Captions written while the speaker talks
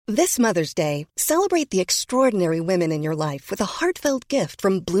This Mother's Day, celebrate the extraordinary women in your life with a heartfelt gift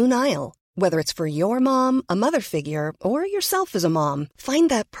from Blue Nile. Whether it's for your mom, a mother figure, or yourself as a mom, find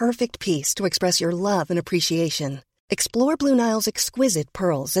that perfect piece to express your love and appreciation. Explore Blue Nile's exquisite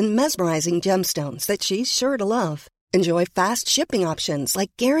pearls and mesmerizing gemstones that she's sure to love. Enjoy fast shipping options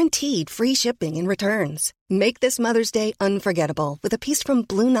like guaranteed free shipping and returns. Make this Mother's Day unforgettable with a piece from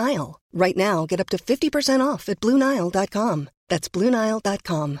Blue Nile. Right now, get up to 50% off at BlueNile.com. That's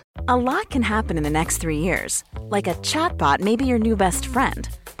BlueNile.com. A lot can happen in the next 3 years. Like a chatbot may be your new best friend.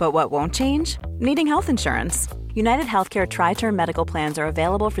 But what won't change? Needing health insurance. United Healthcare Tri-Term Medical Plans are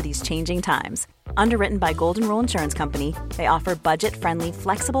available for these changing times. Underwritten by Golden Rule Insurance Company, they offer budget-friendly,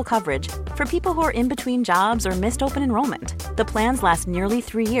 flexible coverage for people who are in between jobs or missed open enrollment. The plans last nearly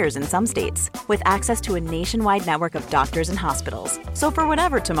 3 years in some states, with access to a nationwide network of doctors and hospitals. So for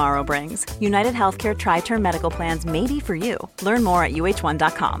whatever tomorrow brings, United Healthcare Tri-Term Medical Plans may be for you. Learn more at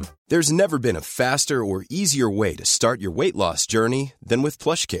uh1.com. There's never been a faster or easier way to start your weight loss journey than with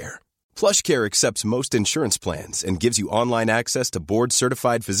PlushCare. PlushCare accepts most insurance plans and gives you online access to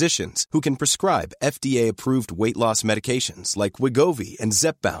board-certified physicians who can prescribe FDA-approved weight loss medications like Wegovy and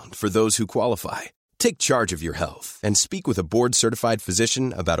Zepbound for those who qualify. Take charge of your health and speak with a board-certified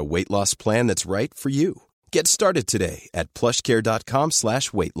physician about a weight loss plan that's right for you. Get started today at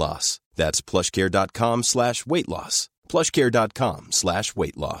plushcare.com/weight loss. That's plushcare.com/weight loss.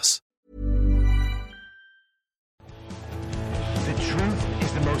 plushcare.com/weight loss. The truth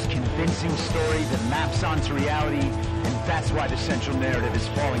is the most convincing story that maps onto reality, and that's why the central narrative is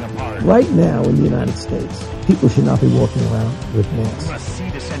falling apart. Right now in the United States, people should not be walking around with masks. We must see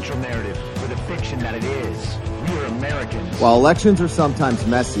the central narrative for the fiction that it is. We are Americans. While elections are sometimes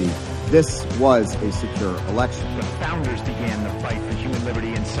messy, this was a secure election. The founders began the fight for human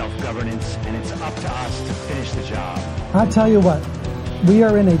liberty and self-governance, and it's up to us to finish the job. I tell you what, we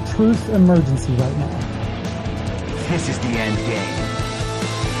are in a truth emergency right now. This is the end game.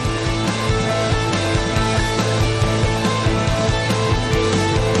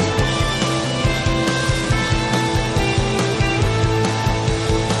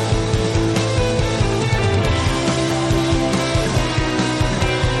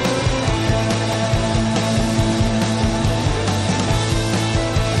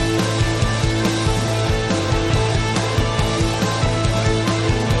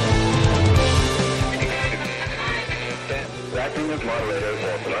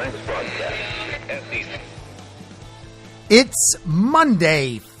 It's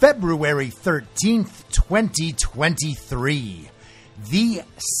Monday, February 13th, 2023, the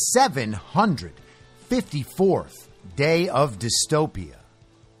 754th day of dystopia.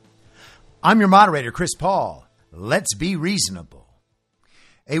 I'm your moderator, Chris Paul. Let's be reasonable.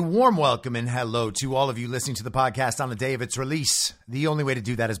 A warm welcome and hello to all of you listening to the podcast on the day of its release. The only way to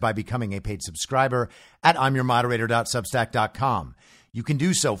do that is by becoming a paid subscriber at I'mYourModerator.substack.com. You can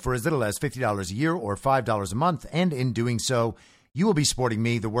do so for as little as $50 a year or $5 a month, and in doing so, you will be supporting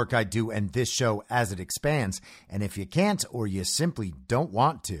me, the work I do, and this show as it expands. And if you can't or you simply don't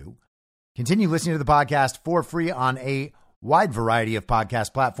want to, continue listening to the podcast for free on a wide variety of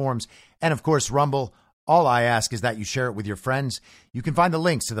podcast platforms and, of course, Rumble. All I ask is that you share it with your friends. You can find the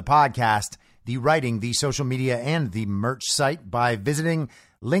links to the podcast, the writing, the social media, and the merch site by visiting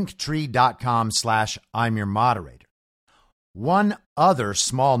linktree.com/I'mYourModerator. One other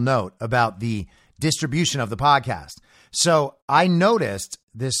small note about the distribution of the podcast. So I noticed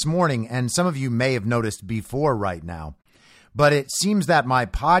this morning, and some of you may have noticed before right now, but it seems that my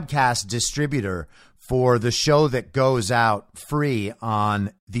podcast distributor for the show that goes out free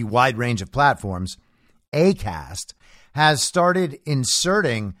on the wide range of platforms, Acast, has started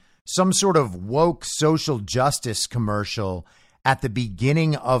inserting some sort of woke social justice commercial at the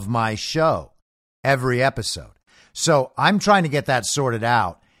beginning of my show every episode. So I'm trying to get that sorted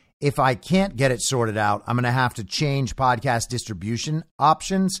out. If I can't get it sorted out, I'm going to have to change podcast distribution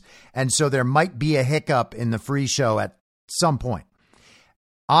options. And so there might be a hiccup in the free show at some point.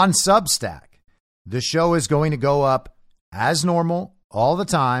 On Substack, the show is going to go up as normal all the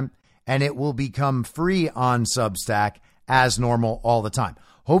time, and it will become free on Substack as normal all the time.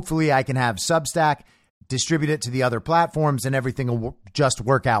 Hopefully I can have Substack distribute it to the other platforms and everything will just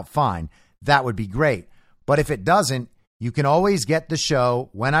work out fine. That would be great. But if it doesn't, you can always get the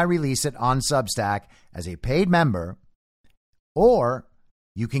show when I release it on Substack as a paid member, or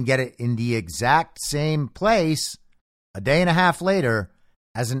you can get it in the exact same place a day and a half later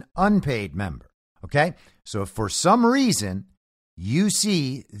as an unpaid member. Okay? So if for some reason you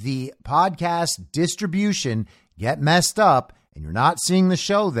see the podcast distribution get messed up and you're not seeing the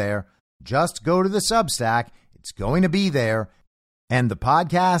show there, just go to the Substack. It's going to be there. And the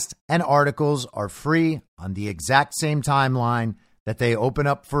podcast and articles are free on the exact same timeline that they open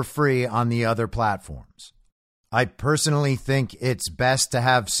up for free on the other platforms. I personally think it's best to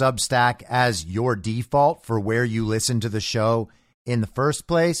have Substack as your default for where you listen to the show in the first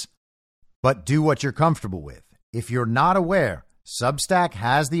place, but do what you're comfortable with. If you're not aware, Substack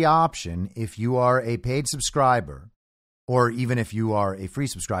has the option, if you are a paid subscriber, or even if you are a free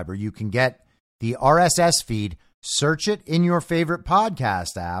subscriber, you can get the RSS feed, search it in your favorite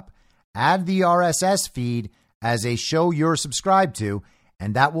podcast app, add the RSS feed as a show you're subscribed to,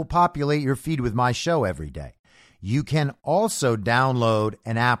 and that will populate your feed with my show every day. You can also download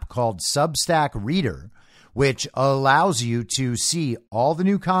an app called Substack Reader, which allows you to see all the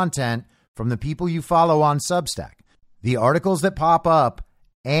new content from the people you follow on Substack. The articles that pop up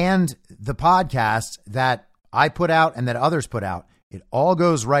and the podcasts that I put out and that others put out, it all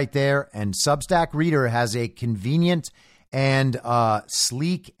goes right there. And Substack Reader has a convenient and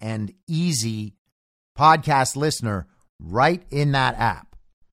sleek and easy podcast listener right in that app.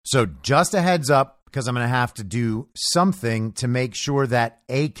 So just a heads up, because I'm going to have to do something to make sure that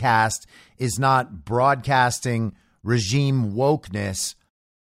Acast is not broadcasting regime wokeness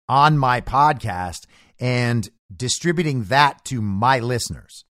on my podcast and distributing that to my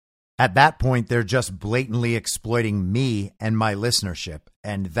listeners. At that point, they're just blatantly exploiting me and my listenership,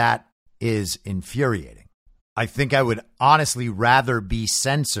 and that is infuriating. I think I would honestly rather be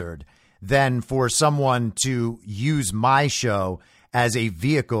censored than for someone to use my show as a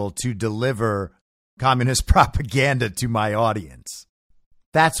vehicle to deliver communist propaganda to my audience.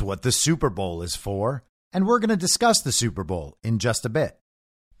 That's what the Super Bowl is for, and we're going to discuss the Super Bowl in just a bit.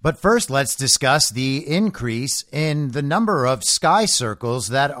 But first, let's discuss the increase in the number of sky circles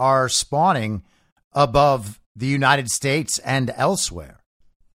that are spawning above the United States and elsewhere.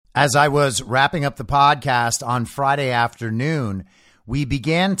 As I was wrapping up the podcast on Friday afternoon, we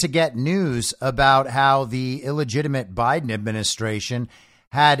began to get news about how the illegitimate Biden administration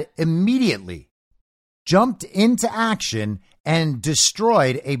had immediately jumped into action and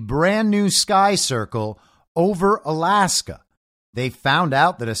destroyed a brand new sky circle over Alaska. They found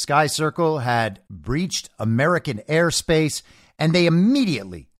out that a sky circle had breached American airspace, and they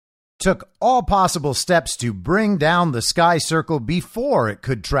immediately took all possible steps to bring down the sky circle before it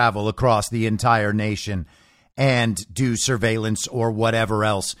could travel across the entire nation and do surveillance or whatever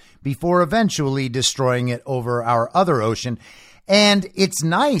else, before eventually destroying it over our other ocean. And it's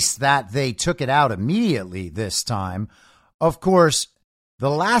nice that they took it out immediately this time. Of course, the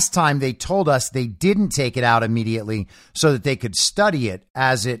last time they told us they didn't take it out immediately so that they could study it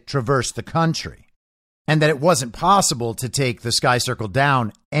as it traversed the country, and that it wasn't possible to take the sky circle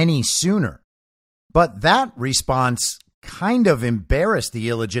down any sooner. But that response kind of embarrassed the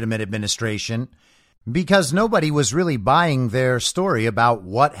illegitimate administration because nobody was really buying their story about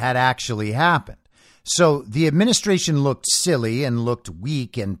what had actually happened. So the administration looked silly and looked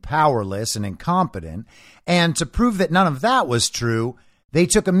weak and powerless and incompetent. And to prove that none of that was true, they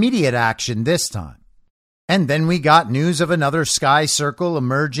took immediate action this time. And then we got news of another sky circle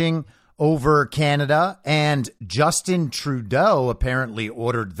emerging over Canada, and Justin Trudeau apparently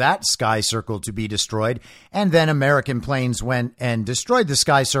ordered that sky circle to be destroyed. And then American planes went and destroyed the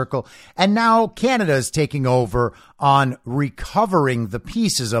sky circle. And now Canada is taking over on recovering the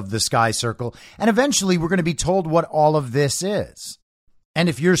pieces of the sky circle. And eventually we're going to be told what all of this is. And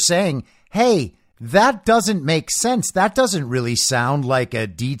if you're saying, hey, that doesn't make sense, that doesn't really sound like a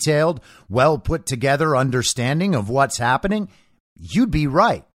detailed, well put together understanding of what's happening, you'd be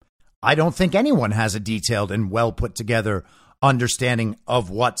right. I don't think anyone has a detailed and well put together understanding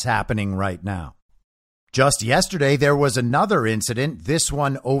of what's happening right now. Just yesterday, there was another incident, this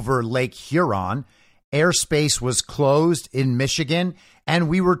one over Lake Huron. Airspace was closed in Michigan, and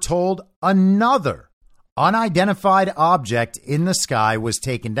we were told another unidentified object in the sky was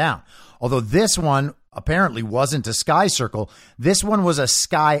taken down. Although this one apparently wasn't a sky circle, this one was a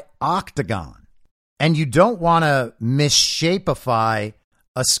sky octagon. And you don't want to misshapeify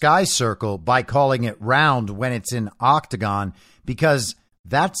a sky circle by calling it round when it's an octagon, because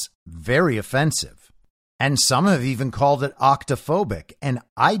that's very offensive. And some have even called it octophobic. And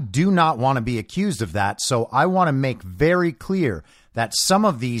I do not want to be accused of that. So I want to make very clear that some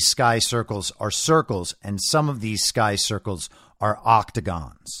of these sky circles are circles and some of these sky circles are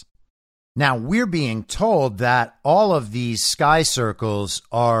octagons. Now, we're being told that all of these sky circles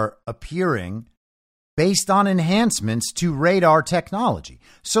are appearing based on enhancements to radar technology.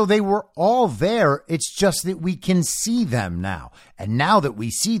 So they were all there. It's just that we can see them now. And now that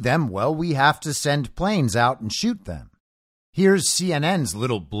we see them, well, we have to send planes out and shoot them. Here's CNN's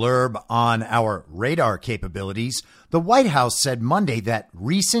little blurb on our radar capabilities. The White House said Monday that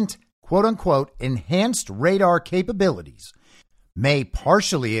recent, quote-unquote, enhanced radar capabilities may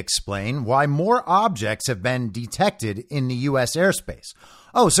partially explain why more objects have been detected in the U.S. airspace.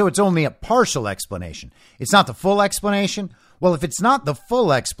 Oh, so it's only a partial explanation. It's not the full explanation? Well, if it's not the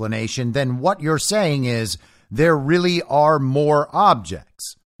full explanation, then what you're saying is there really are more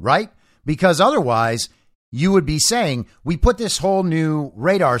objects, right? Because otherwise, you would be saying we put this whole new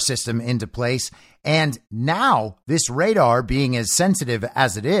radar system into place, and now this radar, being as sensitive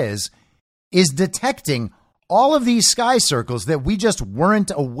as it is detecting all of these sky circles that we just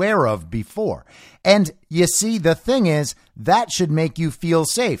weren't aware of before. And you see, the thing is, that should make you feel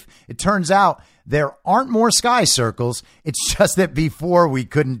safe. It turns out there aren't more sky circles. It's just that before we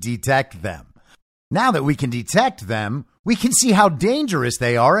couldn't detect them. Now that we can detect them, we can see how dangerous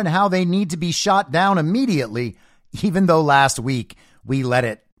they are and how they need to be shot down immediately, even though last week we let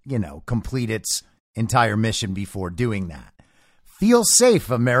it, complete its entire mission before doing that. Feel safe,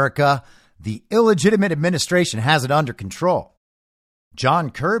 America. The illegitimate administration has it under control.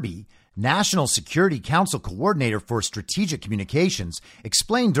 John Kirby, National Security Council Coordinator for Strategic Communications,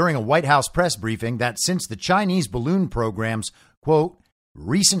 explained during a White House press briefing that since the Chinese balloon program's, quote,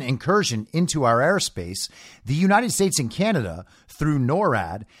 recent incursion into our airspace, the United States and Canada, through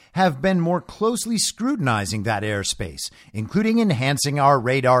NORAD, have been more closely scrutinizing that airspace, including enhancing our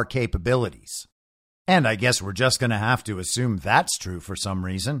radar capabilities. And I guess we're just going to have to assume that's true for some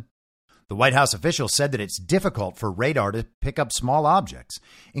reason. The White House official said that it's difficult for radar to pick up small objects,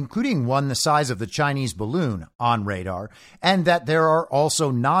 including one the size of the Chinese balloon, on radar, and that there are also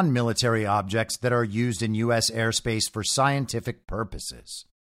non-military objects that are used in U.S. airspace for scientific purposes.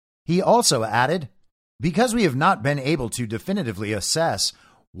 He also added, because we have not been able to definitively assess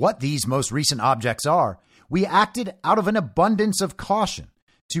what these most recent objects are, we acted out of an abundance of caution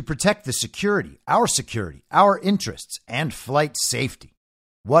to protect the security, our interests, and flight safety.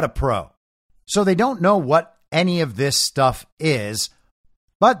 What a pro. So they don't know what any of this stuff is,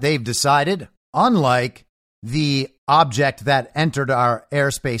 but they've decided, unlike the object that entered our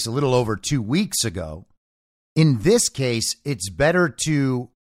airspace a little over 2 weeks ago, in this case, it's better to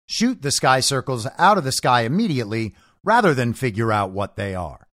shoot the sky circles out of the sky immediately rather than figure out what they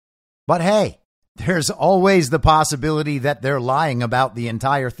are. But hey, there's always the possibility that they're lying about the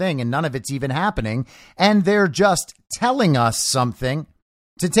entire thing and none of it's even happening, and they're just telling us something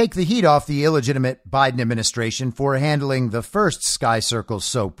to take the heat off the illegitimate Biden administration for handling the first sky circles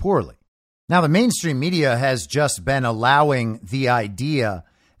so poorly. Now, the mainstream media has just been allowing the idea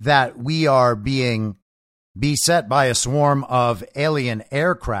that we are being beset by a swarm of alien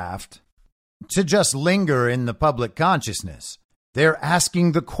aircraft to just linger in the public consciousness. They're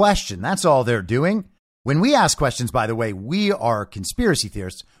asking the question. That's all they're doing. When we ask questions, by the way, we are conspiracy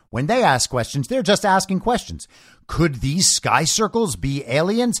theorists. When they ask questions, they're just asking questions. Could these sky circles be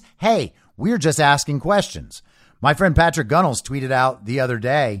aliens? Hey, we're just asking questions. My friend Patrick Gunnels tweeted out the other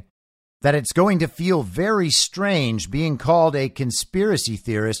day that it's going to feel very strange being called a conspiracy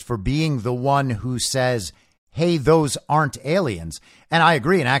theorist for being the one who says, hey, those aren't aliens. And I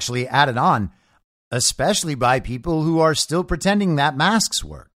agree, and actually added on, especially by people who are still pretending that masks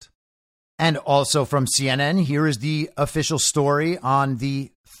worked. And also from CNN, here is the official story on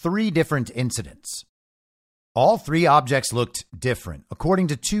the 3 different incidents. All 3 objects looked different, according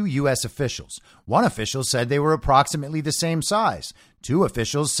to 2 U.S. officials. One official said they were approximately the same size. 2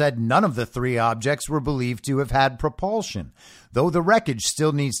 officials said none of the 3 objects were believed to have had propulsion, though the wreckage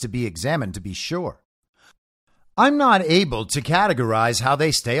still needs to be examined to be sure. I'm not able to categorize how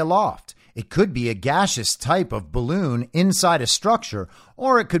they stay aloft. It could be a gaseous type of balloon inside a structure,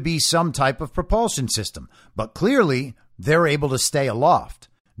 or it could be some type of propulsion system. But clearly, they're able to stay aloft.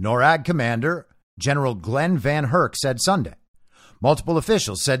 NORAD Commander General Glenn Van Herk said Sunday. Multiple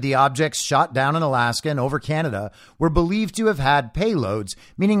officials said the objects shot down in Alaska and over Canada were believed to have had payloads,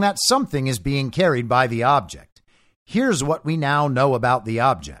 meaning that something is being carried by the object. Here's what we now know about the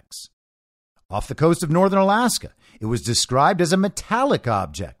objects. Off the coast of northern Alaska, it was described as a metallic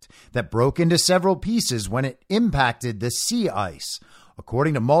object that broke into several pieces when it impacted the sea ice,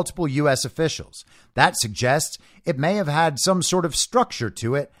 according to multiple U.S. officials. That suggests it may have had some sort of structure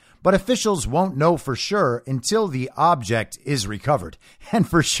to it, but officials won't know for sure until the object is recovered. And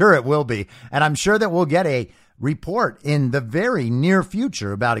for sure it will be. And I'm sure that we'll get a report in the very near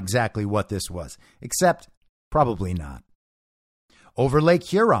future about exactly what this was, except probably not. Over Lake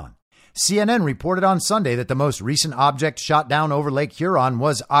Huron, CNN reported on Sunday that the most recent object shot down over Lake Huron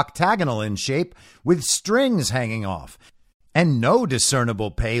was octagonal in shape with strings hanging off and no discernible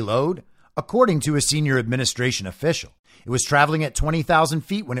payload, according to a senior administration official. It was traveling at 20,000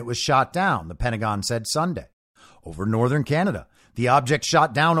 feet when it was shot down, the Pentagon said Sunday. Over northern Canada, the object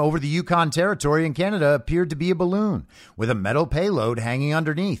shot down over the Yukon Territory in Canada appeared to be a balloon with a metal payload hanging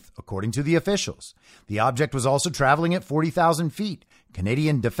underneath, according to the officials. The object was also traveling at 40,000 feet,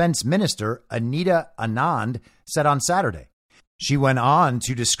 Canadian Defense Minister Anita Anand said on Saturday. She went on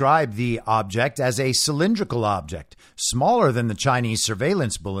to describe the object as a cylindrical object, smaller than the Chinese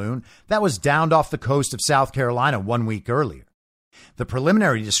surveillance balloon that was downed off the coast of South Carolina 1 week earlier. The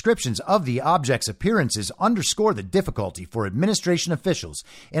preliminary descriptions of the object's appearances underscore the difficulty for administration officials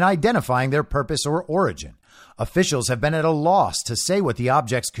in identifying their purpose or origin. Officials have been at a loss to say what the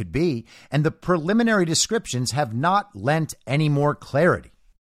objects could be, and the preliminary descriptions have not lent any more clarity.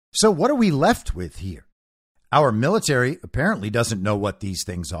 So what are we left with here? Our military apparently doesn't know what these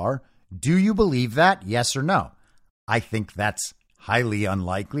things are. Do you believe that? Yes or no? I think that's highly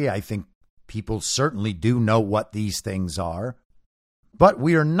unlikely. I think people certainly do know what these things are. But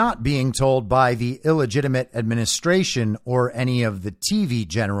we are not being told by the illegitimate administration or any of the TV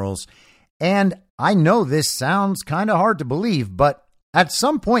generals. And I know this sounds kind of hard to believe, but at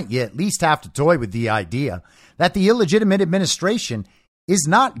some point you at least have to toy with the idea that the illegitimate administration is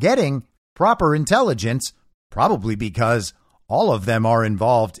not getting proper intelligence, probably because all of them are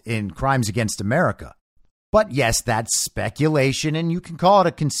involved in crimes against America. But yes, that's speculation, and you can call it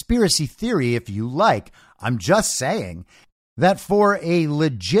a conspiracy theory if you like. I'm just saying that for a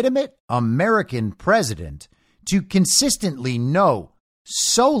legitimate American president to consistently know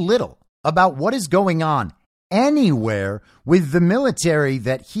so little about what is going on anywhere with the military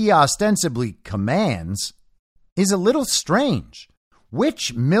that he ostensibly commands is a little strange.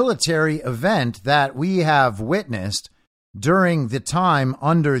 Which military event that we have witnessed during the time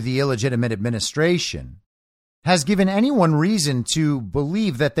under the illegitimate administration has given anyone reason to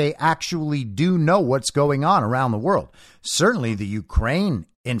believe that they actually do know what's going on around the world? Certainly the Ukraine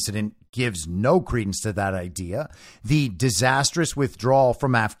incident gives no credence to that idea. The disastrous withdrawal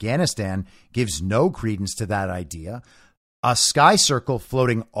from Afghanistan gives no credence to that idea. A sky circle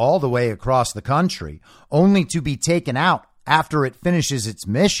floating all the way across the country, only to be taken out after it finishes its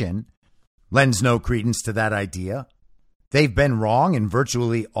mission, lends no credence to that idea. They've been wrong in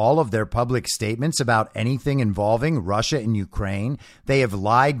virtually all of their public statements about anything involving Russia and Ukraine. They have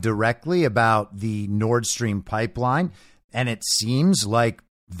lied directly about the Nord Stream pipeline, and it seems like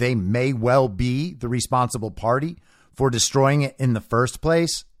they may well be the responsible party for destroying it in the first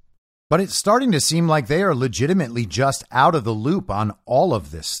place. But it's starting to seem like they are legitimately just out of the loop on all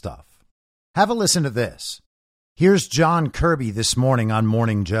of this stuff. Have a listen to this. Here's John Kirby this morning on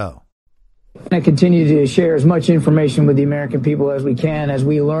Morning Joe. I continue to share as much information with the American people as we can as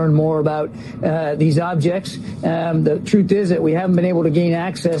we learn more about these objects. The truth is that we haven't been able to gain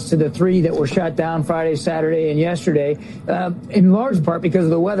access to the three that were shot down Friday, Saturday, and yesterday, in large part because of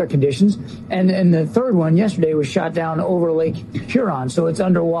the weather conditions. And the third one yesterday was shot down over Lake Huron, so it's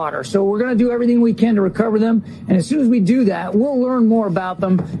underwater. So we're going to do everything we can to recover them. And as soon as we do that, we'll learn more about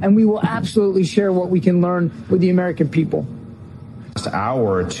them, and we will absolutely share what we can learn with the American people.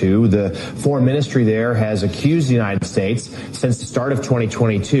 Hour or two, the foreign ministry there has accused the United States since the start of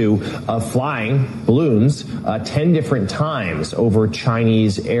 2022 of flying balloons 10 different times over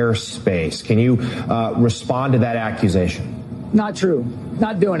Chinese airspace. Can you respond to that accusation? Not true.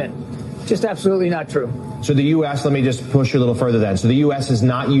 Not doing it. Just absolutely not true. So the U.S., let me just push you a little further then. So the U.S. is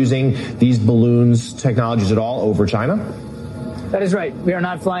not using these balloons technologies at all over China? That is right. We are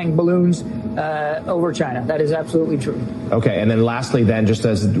not flying balloons over China. That is absolutely true. Okay, and then lastly, then, just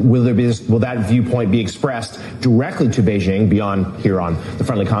as will that viewpoint be expressed directly to Beijing beyond here on the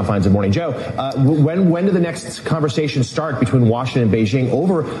friendly confines of Morning Joe? When do the next conversations start between Washington and Beijing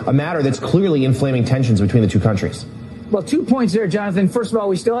over a matter that's clearly inflaming tensions between the two countries? Well, 2 points there, Jonathan. First of all,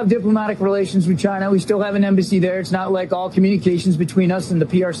 we still have diplomatic relations with China. We still have an embassy there. It's not like all communications between us and the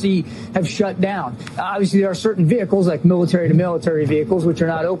PRC have shut down. Obviously, there are certain vehicles, like military-to-military vehicles, which are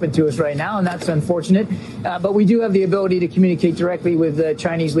not open to us right now, and that's unfortunate. But we do have the ability to communicate directly with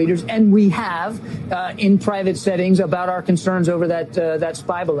Chinese leaders, and we have in private settings about our concerns over that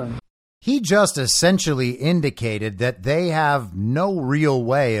spy balloon. He just essentially indicated that they have no real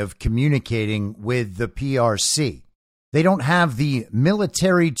way of communicating with the PRC. They don't have the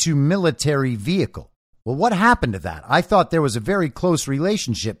military-to-military vehicle. Well, what happened to that? I thought there was a very close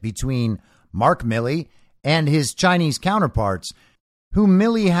relationship between Mark Milley and his Chinese counterparts, who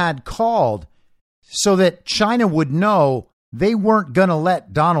Milley had called so that China would know they weren't going to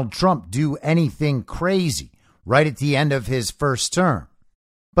let Donald Trump do anything crazy right at the end of his first term.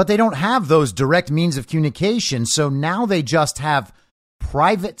 But they don't have those direct means of communication, so now they just have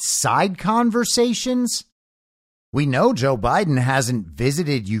private side conversations. We know Joe Biden hasn't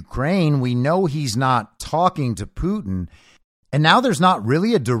visited Ukraine. We know he's not talking to Putin. And now there's not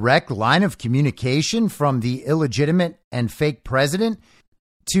really a direct line of communication from the illegitimate and fake president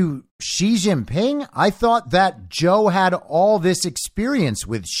to Xi Jinping. I thought that Joe had all this experience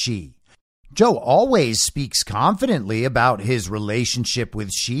with Xi. Joe always speaks confidently about his relationship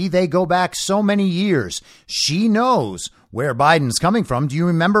with Xi. They go back so many years. Xi knows where Biden's coming from. Do you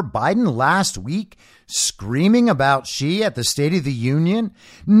remember Biden last week screaming about Xi at the State of the Union?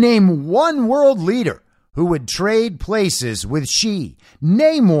 Name one world leader who would trade places with Xi.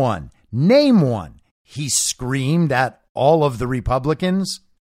 Name one. Name one. He screamed at all of the Republicans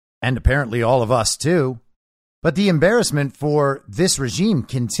and apparently all of us too. But the embarrassment for this regime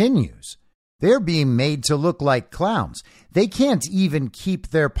continues. They're being made to look like clowns. They can't even keep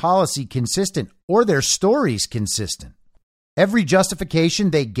their policy consistent or their stories consistent. Every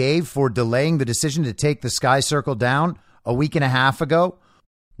justification they gave for delaying the decision to take the Sky Circle down a week and a half ago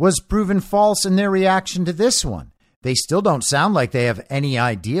was proven false in their reaction to this one. They still don't sound like they have any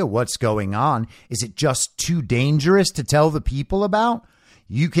idea what's going on. Is it just too dangerous to tell the people about?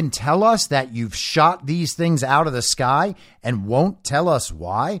 You can tell us that you've shot these things out of the sky and won't tell us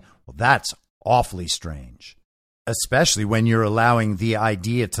why? Well, that's awfully strange, especially when you're allowing the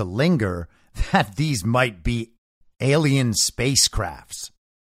idea to linger that these might be alien spacecrafts.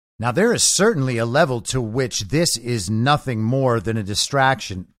 Now, there is certainly a level to which this is nothing more than a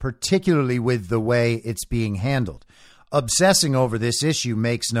distraction, particularly with the way it's being handled. Obsessing over this issue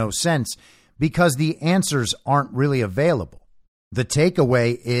makes no sense because the answers aren't really available. The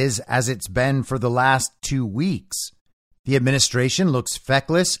takeaway is, as it's been for the last 2 weeks, the administration looks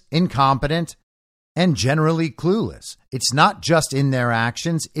feckless, incompetent, and generally clueless. It's not just in their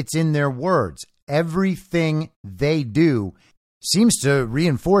actions, it's in their words. Everything they do seems to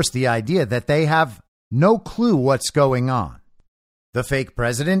reinforce the idea that they have no clue what's going on. The fake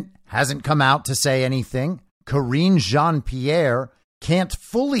president hasn't come out to say anything. Karine Jean-Pierre can't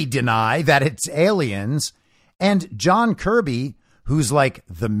fully deny that it's aliens. And John Kirby, who's like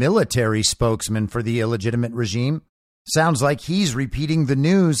the military spokesman for the illegitimate regime, sounds like he's repeating the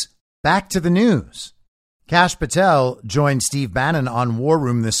news back to the news. Kash Patel joined Steve Bannon on War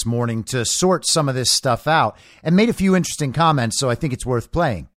Room this morning to sort some of this stuff out and made a few interesting comments, so I think it's worth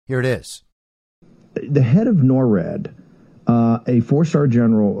playing. Here it is. The head of NORAD, a four-star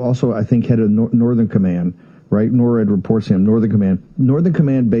general, also I think head of Northern Command, right? NORAD reports to him, Northern Command. Northern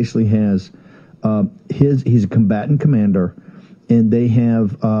Command basically has he's a combatant commander, and they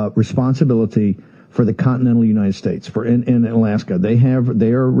have responsibility for the continental United States, for in Alaska.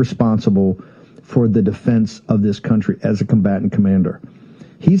 They are responsible for the defense of this country as a combatant commander.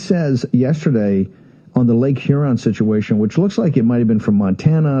 He says yesterday on the Lake Huron situation, which looks like it might have been from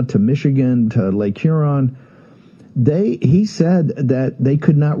Montana to Michigan to Lake Huron, he said that they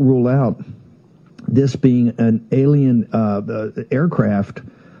could not rule out this being an alien aircraft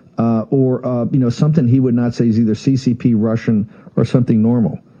or something he would not say is either CCP, Russian, or something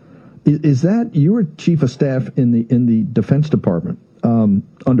normal. Is that, you were chief of staff in the Defense Department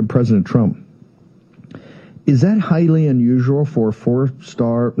under President Trump? Is that highly unusual for a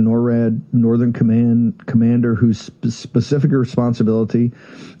four-star NORAD Northern Command commander whose specific responsibility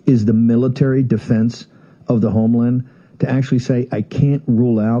is the military defense of the homeland to actually say, I can't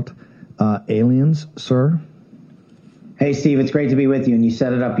rule out aliens, sir? Hey, Steve, it's great to be with you, and you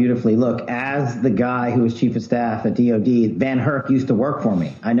set it up beautifully. Look, as the guy who was chief of staff at DOD, Van Herk used to work for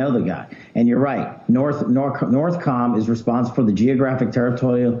me. I know the guy. And you're right. Northcom is responsible for the geographic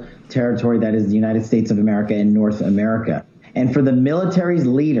territory that is the United States of America and North America. And for the military's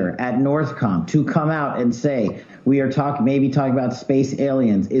leader at Northcom to come out and say, we are maybe talking about space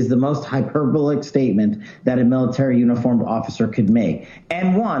aliens, is the most hyperbolic statement that a military uniformed officer could make.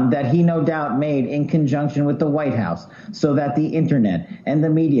 And one that he no doubt made in conjunction with the White House so that the internet and the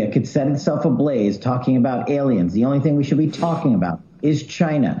media could set itself ablaze talking about aliens. The only thing we should be talking about is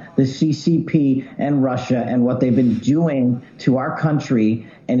China, the CCP, and Russia, and what they've been doing to our country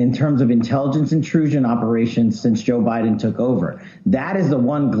and in terms of intelligence intrusion operations since Joe Biden took over. That is the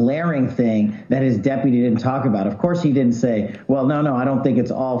one glaring thing that his deputy didn't talk about. Of course, he didn't say, well, no, I don't think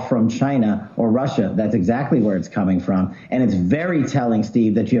it's all from China or Russia. That's exactly where it's coming from. And it's very telling,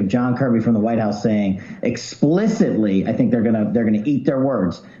 Steve, that you have John Kirby from the White House saying explicitly, I think they're gonna eat their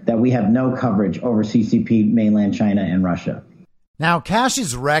words, that we have no coverage over CCP, mainland China, and Russia. Now,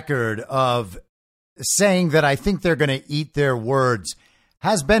 Kash's record of saying that I think they're going to eat their words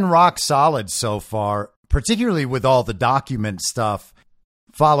has been rock solid so far, particularly with all the document stuff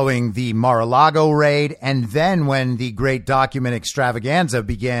following the Mar-a-Lago raid and then when the great document extravaganza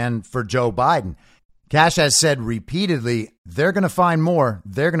began for Joe Biden. Cash has said repeatedly, they're going to find more,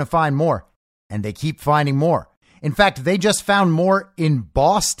 they're going to find more, and they keep finding more. In fact, they just found more in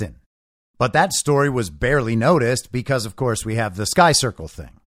Boston. But that story was barely noticed because, of course, we have the Sky Circle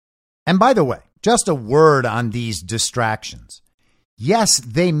thing. And by the way, just a word on these distractions. Yes,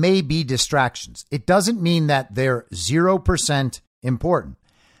 they may be distractions. It doesn't mean that they're 0% important.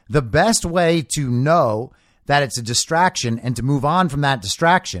 The best way to know that it's a distraction and to move on from that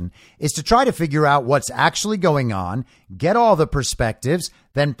distraction is to try to figure out what's actually going on, get all the perspectives,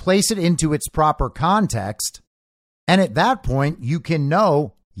 then place it into its proper context. And at that point, you can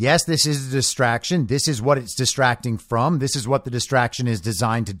know, yes, this is a distraction. This is what it's distracting from. This is what the distraction is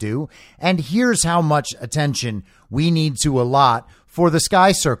designed to do. And here's how much attention we need to allot for the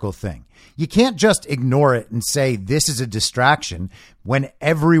Sky Circle thing. You can't just ignore it and say this is a distraction when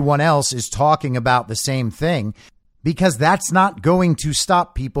everyone else is talking about the same thing, because that's not going to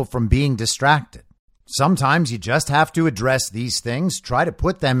stop people from being distracted. Sometimes you just have to address these things, try to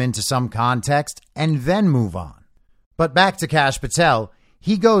put them into some context, and then move on. But back to Kash Patel,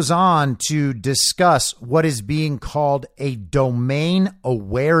 he goes on to discuss what is being called a domain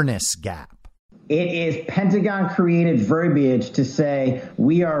awareness gap. It is Pentagon-created verbiage to say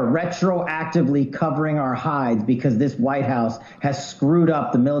we are retroactively covering our hides because this White House has screwed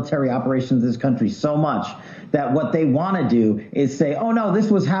up the military operations of this country so much that what they want to do is say, oh, no, this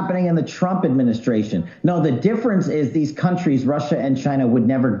was happening in the Trump administration. No, the difference is these countries, Russia and China, would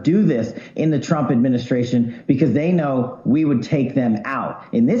never do this in the Trump administration because they know we would take them out.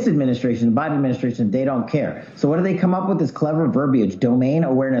 In this administration, the Biden administration, they don't care. So what do they come up with? This clever verbiage, domain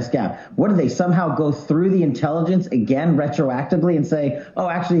awareness gap. What do they somehow go through the intelligence again retroactively and say, oh,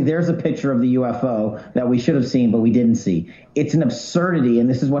 actually, there's a picture of the UFO that we should have seen, but we didn't see. It's an absurdity, and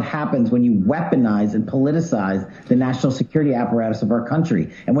this is what happens when you weaponize and politicize the national security apparatus of our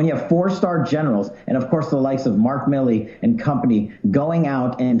country. And when you have four-star generals, and of course the likes of Mark Milley and company, going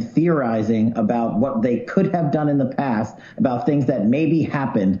out and theorizing about what they could have done in the past, about things that maybe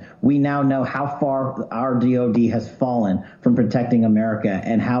happened, we now know how far our DOD has fallen from protecting America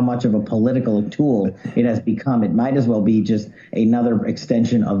and how much of a political tool it has become. It might as well be just another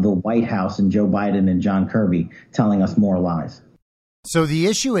extension of the White House and Joe Biden and John Kirby telling us more lies. So the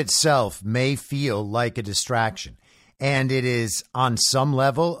issue itself may feel like a distraction, and it is on some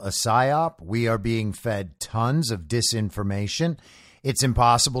level a psyop. We are being fed tons of disinformation. It's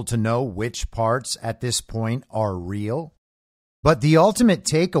impossible to know which parts at this point are real. But the ultimate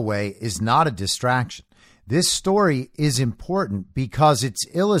takeaway is not a distraction. This story is important because it's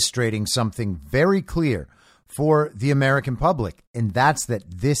illustrating something very clear for the American public, and that's that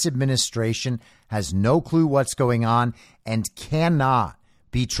this administration has no clue what's going on and cannot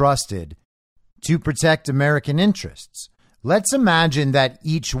be trusted to protect American interests. Let's imagine that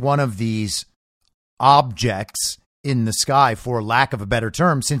each one of these objects in the sky, for lack of a better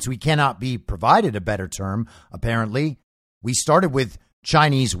term, since we cannot be provided a better term, apparently, we started with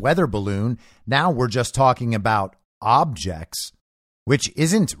Chinese weather balloon. Now we're just talking about objects, which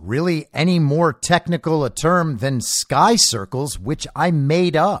isn't really any more technical a term than sky circles, which I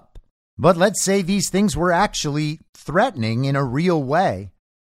made up. But let's say these things were actually threatening in a real way.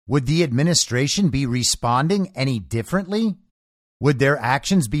 Would the administration be responding any differently? Would their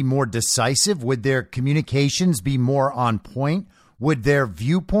actions be more decisive? Would their communications be more on point? Would their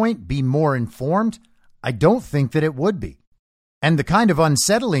viewpoint be more informed? I don't think that it would be. And the kind of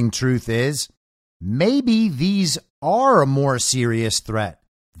unsettling truth is, maybe these are a more serious threat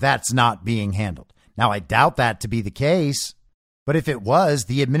that's not being handled. Now, I doubt that to be the case. But if it was,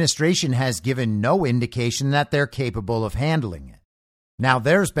 the administration has given no indication that they're capable of handling it. Now,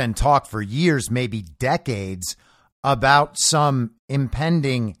 there's been talk for years, maybe decades, about some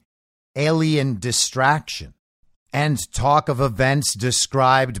impending alien distraction and talk of events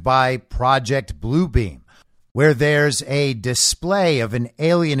described by Project Bluebeam, where there's a display of an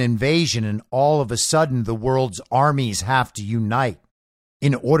alien invasion and all of a sudden the world's armies have to unite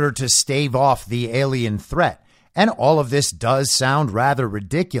in order to stave off the alien threat. And all of this does sound rather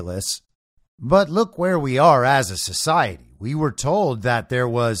ridiculous, but look where we are as a society. We were told that there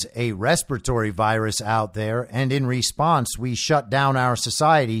was a respiratory virus out there, and in response, we shut down our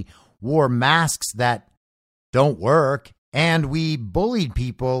society, wore masks that don't work, and we bullied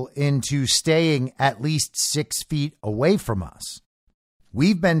people into staying at least 6 feet away from us.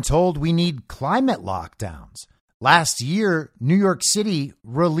 We've been told we need climate lockdowns. Last year, New York City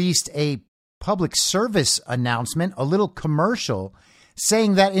released a public service announcement, a little commercial,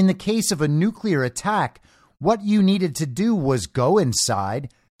 saying that in the case of a nuclear attack, what you needed to do was go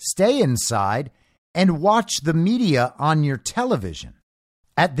inside, stay inside, and watch the media on your television.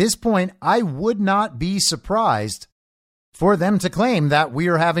 At this point, I would not be surprised for them to claim that we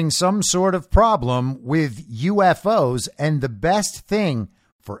are having some sort of problem with UFOs, and the best thing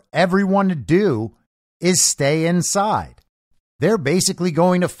for everyone to do is stay inside. They're basically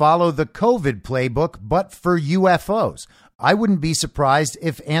going to follow the COVID playbook, but for UFOs. I wouldn't be surprised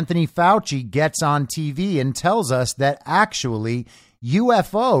if Anthony Fauci gets on TV and tells us that actually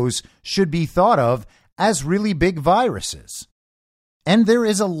UFOs should be thought of as really big viruses. And there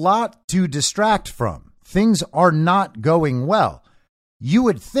is a lot to distract from. Things are not going well. You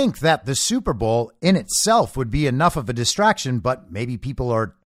would think that the Super Bowl in itself would be enough of a distraction, but maybe people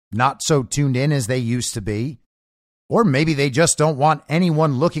are not so tuned in as they used to be. Or maybe they just don't want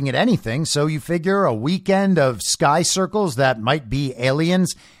anyone looking at anything, so you figure a weekend of sky circles that might be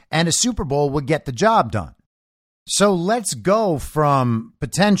aliens and a Super Bowl would get the job done. So let's go from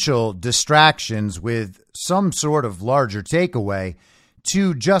potential distractions with some sort of larger takeaway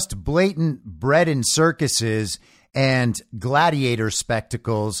to just blatant bread and circuses and gladiator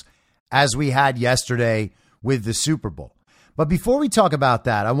spectacles as we had yesterday with the Super Bowl. But before we talk about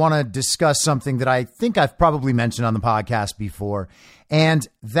that, I want to discuss something that I think I've probably mentioned on the podcast before, and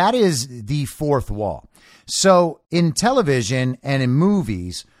that is the fourth wall. So in television and in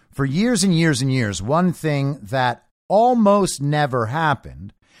movies, for years and years and years, one thing that almost never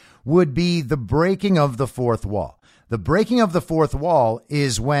happened would be the breaking of the fourth wall. The breaking of the fourth wall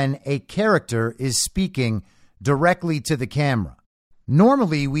is when a character is speaking directly to the camera.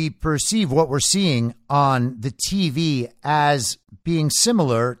 Normally, we perceive what we're seeing on the TV as being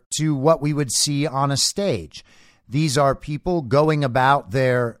similar to what we would see on a stage. These are people going about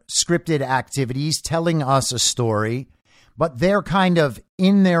their scripted activities, telling us a story, but they're kind of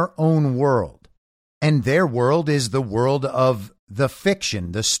in their own world. And their world is the world of the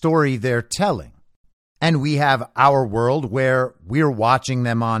fiction, the story they're telling. And we have our world where we're watching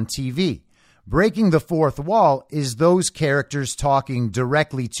them on TV. Breaking the fourth wall is those characters talking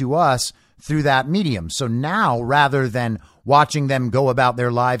directly to us through that medium. So now, rather than watching them go about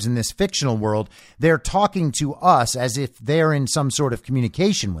their lives in this fictional world, they're talking to us as if they're in some sort of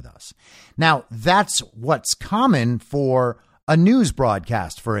communication with us. Now, that's what's common for a news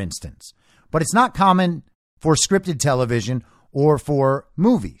broadcast, for instance, but it's not common for scripted television or for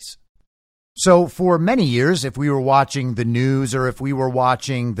movies. So for many years, if we were watching the news or if we were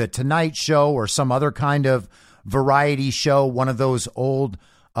watching The Tonight Show or some other kind of variety show, one of those old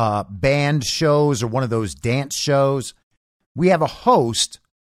band shows or one of those dance shows, we have a host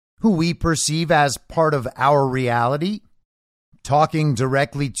who we perceive as part of our reality, talking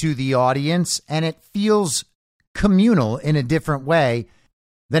directly to the audience, and it feels communal in a different way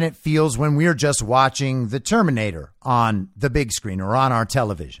than it feels when we're just watching The Terminator on the big screen or on our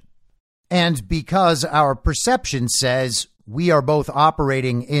television. And because our perception says we are both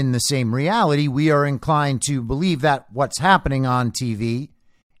operating in the same reality, we are inclined to believe that what's happening on TV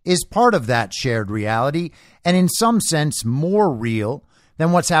is part of that shared reality and in some sense more real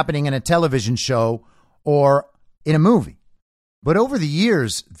than what's happening in a television show or in a movie. But over the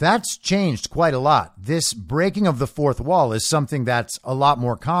years, that's changed quite a lot. This breaking of the fourth wall is something that's a lot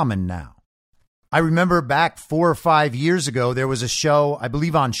more common now. I remember back 4 or 5 years ago, there was a show, I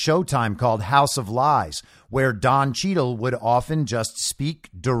believe on Showtime, called House of Lies, where Don Cheadle would often just speak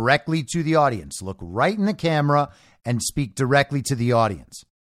directly to the audience, look right in the camera and speak directly to the audience.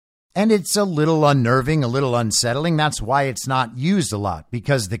 And it's a little unnerving, a little unsettling. That's why it's not used a lot,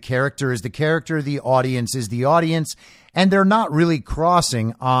 because the character is the character, the audience is the audience, and they're not really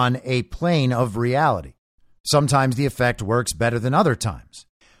crossing on a plane of reality. Sometimes the effect works better than other times.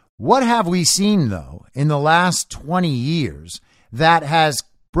 What have we seen, though, in the last 20 years that has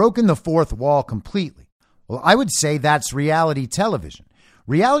broken the fourth wall completely? Well, I would say that's reality television.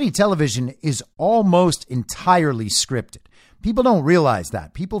 Reality television is almost entirely scripted. People don't realize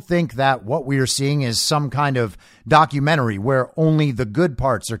that. People think that what we are seeing is some kind of documentary where only the good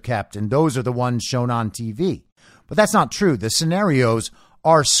parts are kept and those are the ones shown on TV. But that's not true. The scenarios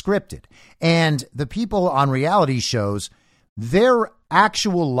are scripted. And the people on reality shows, their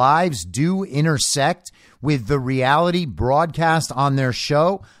actual lives do intersect with the reality broadcast on their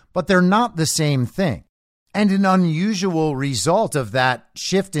show, but they're not the same thing. And an unusual result of that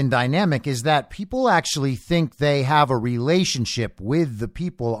shift in dynamic is that people actually think they have a relationship with the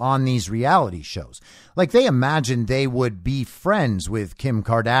people on these reality shows. Like they imagine they would be friends with Kim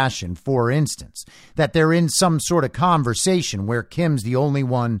Kardashian, for instance, that they're in some sort of conversation where Kim's the only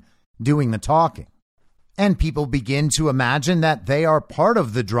one doing the talking. And people begin to imagine that they are part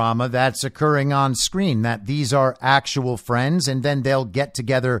of the drama that's occurring on screen, that these are actual friends, and then they'll get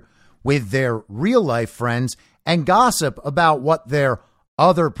together with their real life friends and gossip about what their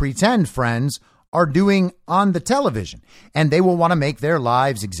other pretend friends are doing on the television. And they will want to make their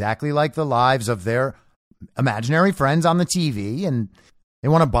lives exactly like the lives of their imaginary friends on the TV. And they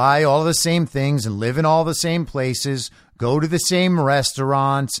want to buy all the same things and live in all the same places, go to the same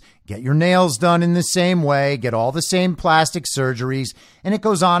restaurants, get your nails done in the same way, get all the same plastic surgeries, and it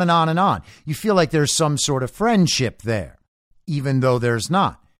goes on and on and on. You feel like there's some sort of friendship there, even though there's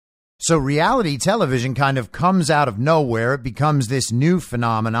not. So reality television kind of comes out of nowhere. It becomes this new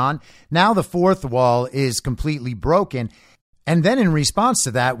phenomenon. Now the fourth wall is completely broken. And then in response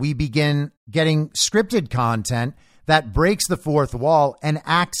to that, we begin getting scripted content that breaks the fourth wall and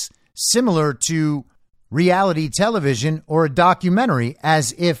acts similar to reality television or a documentary,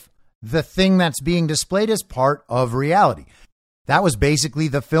 as if the thing that's being displayed is part of reality. That was basically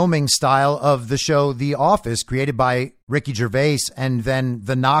the filming style of the show The Office, created by Ricky Gervais, and then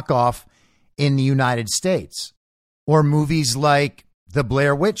the knockoff in the United States. Or movies like The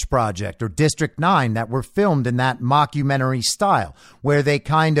Blair Witch Project or District 9 that were filmed in that mockumentary style, where they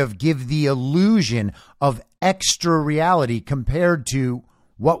kind of give the illusion of extra reality compared to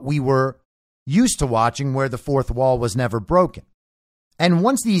what we were used to watching, where the fourth wall was never broken. And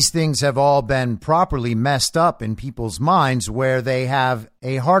once these things have all been properly messed up in people's minds, where they have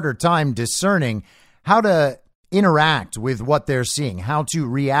a harder time discerning how to interact with what they're seeing, how to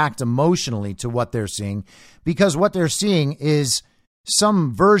react emotionally to what they're seeing, because what they're seeing is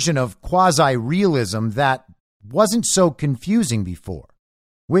some version of quasi-realism that wasn't so confusing before.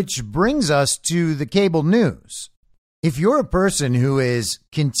 Which brings us to the cable news. If you're a person who is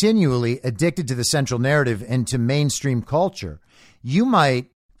continually addicted to the central narrative and to mainstream culture, you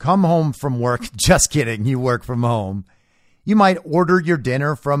might come home from work. Just kidding. You work from home. You might order your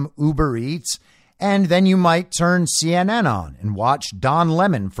dinner from Uber Eats, and then you might turn CNN on and watch Don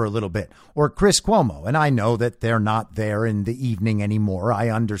Lemon for a little bit, or Chris Cuomo. And I know that they're not there in the evening anymore. I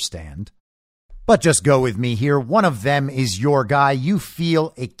understand. But just go with me here. One of them is your guy. You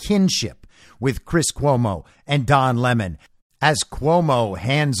feel a kinship with Chris Cuomo and Don Lemon, as Cuomo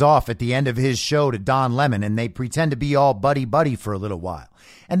hands off at the end of his show to Don Lemon, and they pretend to be all buddy-buddy for a little while.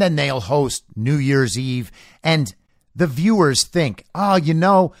 And then they'll host New Year's Eve, and the viewers think, oh, you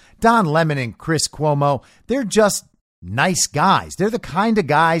know, Don Lemon and Chris Cuomo, they're just nice guys. They're the kind of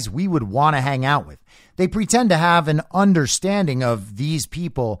guys we would want to hang out with. They pretend to have an understanding of these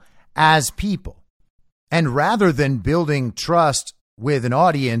people as people. And rather than building trust with an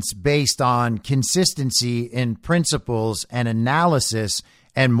audience based on consistency in principles and analysis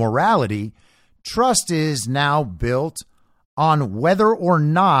and morality, trust is now built on whether or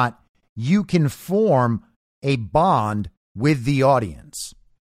not you can form a bond with the audience.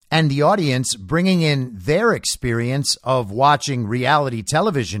 And the audience, bringing in their experience of watching reality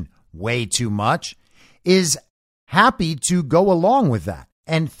television way too much, is happy to go along with that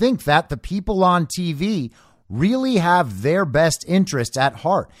and think that the people on TV really have their best interests at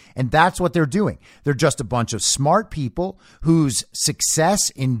heart. And that's what they're doing. They're just a bunch of smart people whose success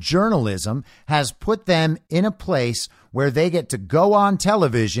in journalism has put them in a place where they get to go on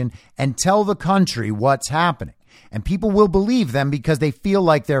television and tell the country what's happening. And people will believe them because they feel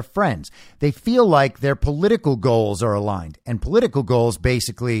like they're friends. They feel like their political goals are aligned. And political goals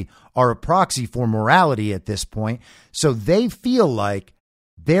basically are a proxy for morality at this point. So they feel like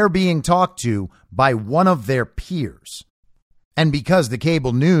they're being talked to by one of their peers. And because the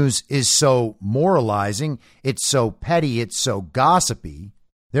cable news is so moralizing, it's so petty, it's so gossipy,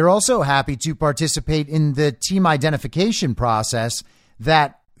 they're also happy to participate in the team identification process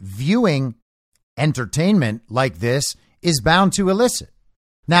that viewing entertainment like this is bound to elicit.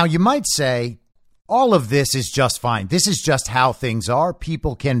 Now, you might say, all of this is just fine. This is just how things are.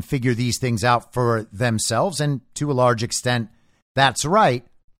 People can figure these things out for themselves, and to a large extent, that's right.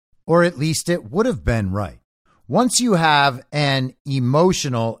 Or at least it would have been right. Once you have an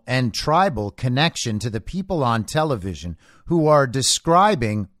emotional and tribal connection to the people on television who are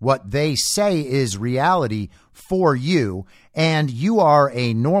describing what they say is reality for you, and you are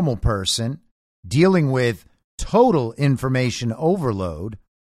a normal person dealing with total information overload,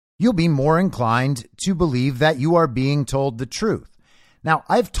 you'll be more inclined to believe that you are being told the truth. Now,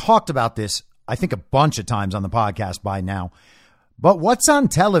 I've talked about this, I think, a bunch of times on the podcast by now. But what's on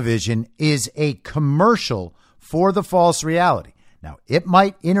television is a commercial for the false reality. Now, it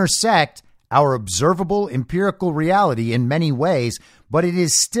might intersect our observable empirical reality in many ways, but it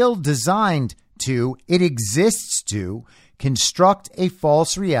is still designed to, it exists to, construct a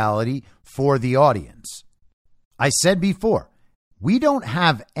false reality for the audience. I said before, we don't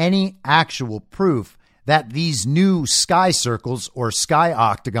have any actual proof that these new sky circles or sky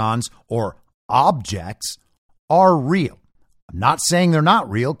octagons or objects are real. I'm not saying they're not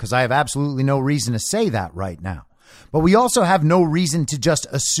real, because I have absolutely no reason to say that right now. But we also have no reason to just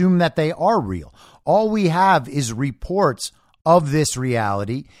assume that they are real. All we have is reports of this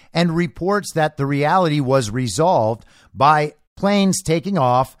reality and reports that the reality was resolved by planes taking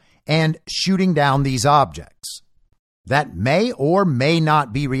off and shooting down these objects. That may or may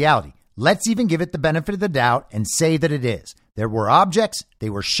not be reality. Let's even give it the benefit of the doubt and say that it is. There were objects, they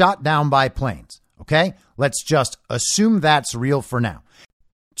were shot down by planes. Okay, let's just assume that's real for now.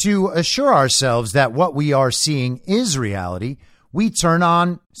 To assure ourselves that what we are seeing is reality, we turn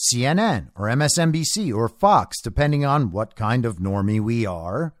on CNN or MSNBC or Fox, depending on what kind of normie we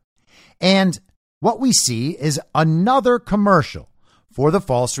are. And what we see is another commercial for the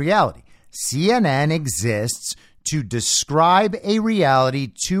false reality. CNN exists to describe a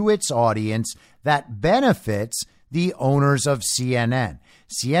reality to its audience that benefits the owners of CNN.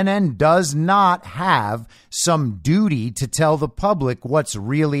 CNN does not have some duty to tell the public what's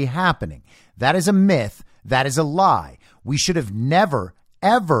really happening. That is a myth. That is a lie. We should have never,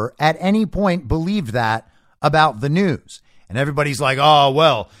 ever at any point believed that about the news. And everybody's like, oh,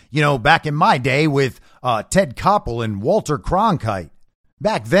 well, back in my day with Ted Koppel and Walter Cronkite,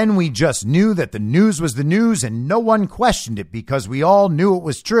 back then we just knew that the news was the news and no one questioned it because we all knew it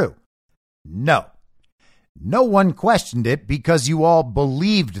was true. No. No one questioned it because you all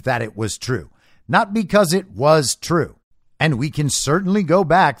believed that it was true, not because it was true. And we can certainly go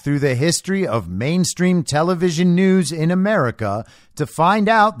back through the history of mainstream television news in America to find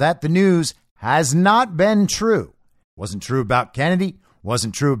out that the news has not been true. Wasn't true about Kennedy,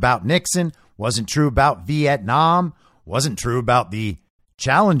 wasn't true about Nixon, wasn't true about Vietnam, wasn't true about the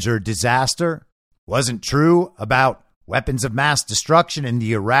Challenger disaster, wasn't true about weapons of mass destruction in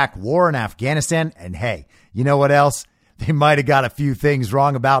the Iraq war and Afghanistan. And hey, you know what else? They might have got a few things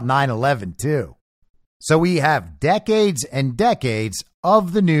wrong about 9/11 too. So we have decades and decades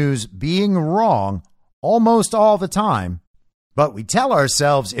of the news being wrong almost all the time. But we tell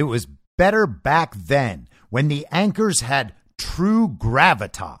ourselves it was better back then when the anchors had true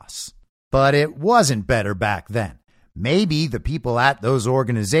gravitas. But it wasn't better back then. Maybe the people at those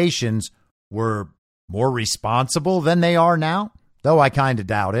organizations were more responsible than they are now, though I kind of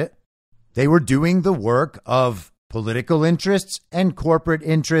doubt it. They were doing the work of political interests and corporate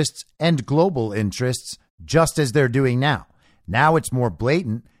interests and global interests, just as they're doing now. Now it's more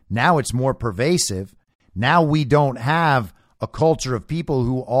blatant. Now it's more pervasive. Now we don't have a culture of people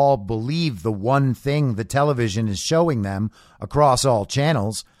who all believe the one thing the television is showing them across all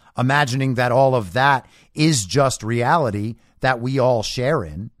channels, imagining that all of that is just reality that we all share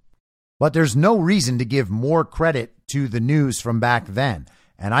in. But there's no reason to give more credit to the news from back then.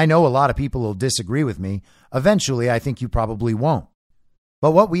 And I know a lot of people will disagree with me. Eventually, I think you probably won't.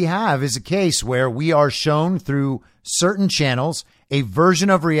 But what we have is a case where we are shown through certain channels a version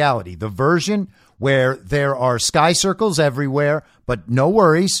of reality, the version where there are sky circles everywhere, but no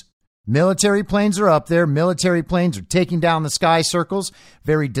worries. Military planes are up there. Military planes are taking down the sky circles.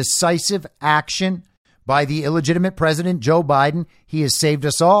 Very decisive action by the illegitimate president, Joe Biden. He has saved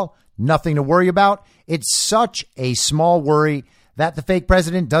us all. Nothing to worry about. It's such a small worry that the fake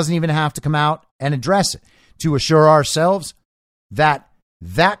president doesn't even have to come out and address it. To assure ourselves that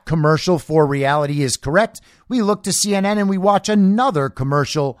that commercial for reality is correct, we look to CNN and we watch another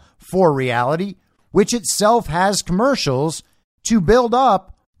commercial for reality, which itself has commercials to build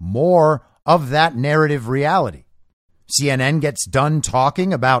up more of that narrative reality. CNN gets done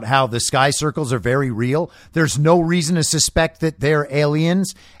talking about how the sky circles are very real. There's no reason to suspect that they're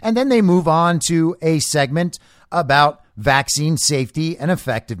aliens. And then they move on to a segment about vaccine safety and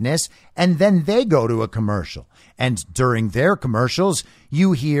effectiveness. And then they go to a commercial. And during their commercials,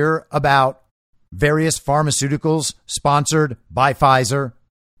 you hear about various pharmaceuticals sponsored by Pfizer.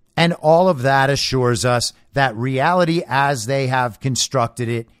 And all of that assures us that reality as they have constructed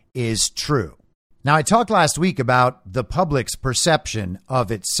it is true. Now, I talked last week about the public's perception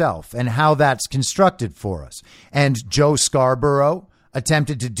of itself and how that's constructed for us. And Joe Scarborough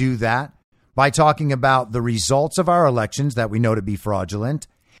attempted to do that by talking about the results of our elections that we know to be fraudulent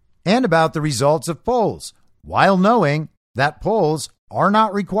and about the results of polls, while knowing that polls are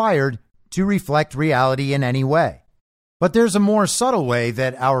not required to reflect reality in any way. But there's a more subtle way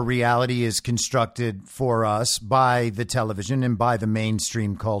that our reality is constructed for us by the television and by the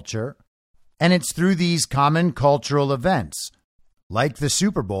mainstream culture. And it's through these common cultural events, like the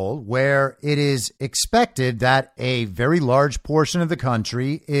Super Bowl, where it is expected that a very large portion of the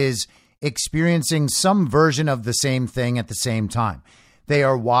country is experiencing some version of the same thing at the same time. They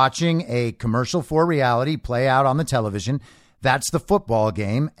are watching a commercial for reality play out on the television. That's the football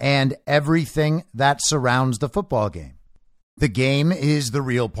game and everything that surrounds the football game. The game is the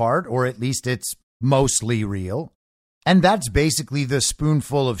real part, or at least it's mostly real. And that's basically the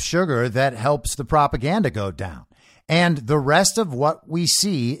spoonful of sugar that helps the propaganda go down. And the rest of what we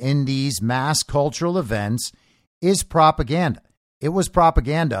see in these mass cultural events is propaganda. It was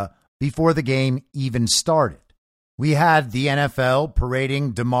propaganda before the game even started. We had the NFL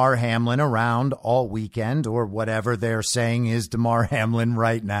parading Damar Hamlin around all weekend, or whatever they're saying is Damar Hamlin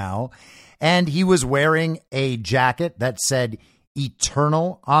right now. And he was wearing a jacket that said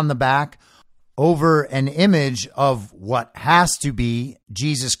Eternal on the back over an image of what has to be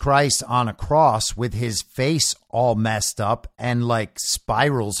Jesus Christ on a cross with his face all messed up and like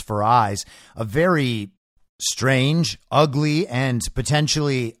spirals for eyes. A very strange, ugly, and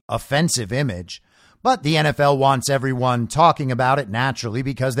potentially offensive image. But the NFL wants everyone talking about it naturally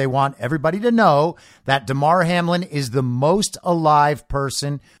because they want everybody to know that Damar Hamlin is the most alive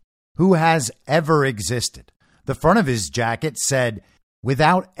person who has ever existed. The front of his jacket said,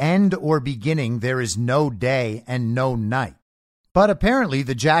 "Without end or beginning, there is no day and no night." But apparently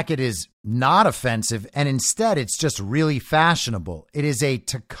the jacket is not offensive, and instead it's just really fashionable. It is a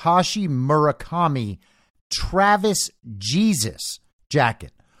Takashi Murakami Travis Jesus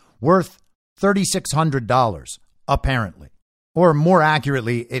jacket worth $3,600, apparently. Or more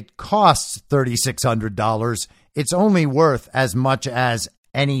accurately, it costs $3,600. It's only worth as much as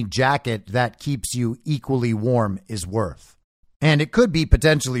any jacket that keeps you equally warm is worth. And it could be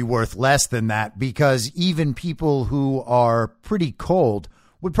potentially worth less than that because even people who are pretty cold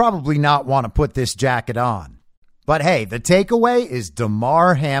would probably not want to put this jacket on. But hey, the takeaway is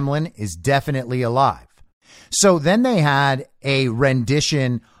Damar Hamlin is definitely alive. So then they had a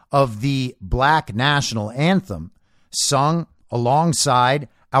rendition of the Black National Anthem sung alongside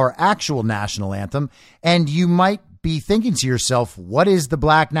our actual national anthem. And you might be thinking to yourself, what is the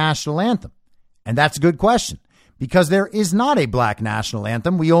Black National Anthem? And that's a good question because there is not a Black National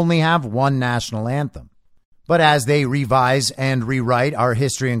Anthem. We only have one national anthem. But as they revise and rewrite our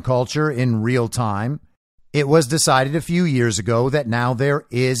history and culture in real time, it was decided a few years ago that now there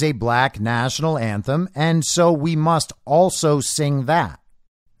is a Black National Anthem, and so we must also sing that.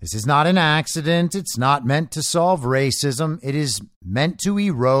 This is not an accident. It's not meant to solve racism. It is meant to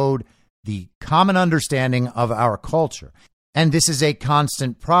erode the common understanding of our culture. And this is a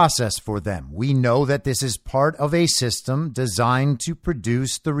constant process for them. We know that this is part of a system designed to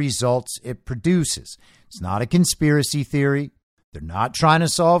produce the results it produces. It's not a conspiracy theory. They're not trying to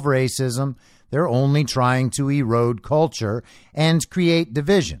solve racism. They're only trying to erode culture and create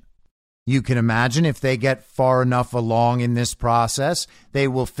division. You can imagine if they get far enough along in this process, they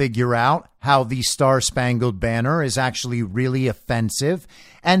will figure out how the Star-Spangled Banner is actually really offensive,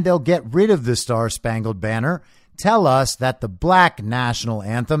 and they'll get rid of the Star-Spangled Banner, tell us that the Black National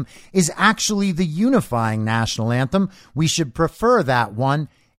Anthem is actually the unifying national anthem. We should prefer that one,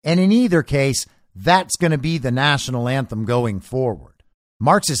 and in either case, that's going to be the national anthem going forward.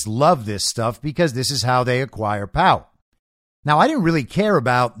 Marxists love this stuff because this is how they acquire power. Now, I didn't really care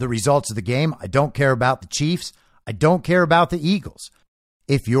about the results of the game. I don't care about the Chiefs. I don't care about the Eagles.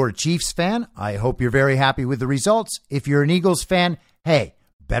 If you're a Chiefs fan, I hope you're very happy with the results. If you're an Eagles fan, hey,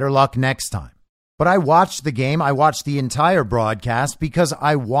 better luck next time. But I watched the game. I watched the entire broadcast because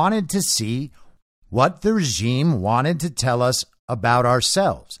I wanted to see what the regime wanted to tell us about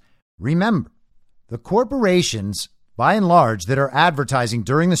ourselves. Remember, the corporations, by and large, that are advertising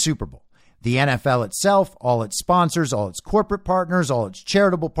during the Super Bowl, the NFL itself, all its sponsors, all its corporate partners, all its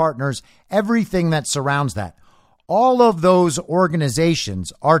charitable partners, everything that surrounds that, all of those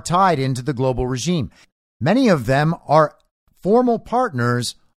organizations are tied into the global regime. Many of them are formal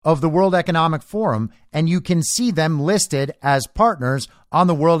partners of the World Economic Forum, and you can see them listed as partners on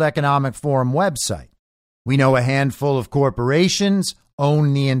the World Economic Forum website. We know a handful of corporations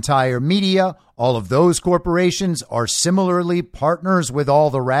own the entire media. All of those corporations are similarly partners with all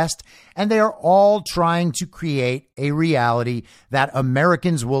the rest, and they are all trying to create a reality that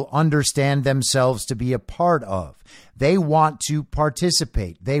Americans will understand themselves to be a part of. They want to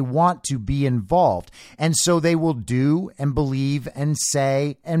participate. They want to be involved. And so they will do and believe and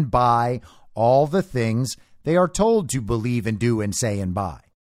say and buy all the things they are told to believe and do and say and buy.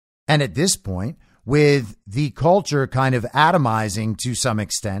 And at this point, with the culture kind of atomizing to some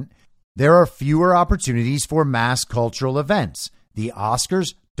extent, there are fewer opportunities for mass cultural events. The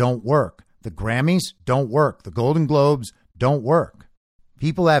Oscars don't work. The Grammys don't work. The Golden Globes don't work.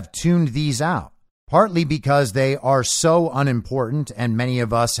 People have tuned these out, partly because they are so unimportant, and many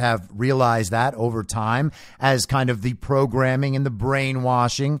of us have realized that over time as kind of the programming and the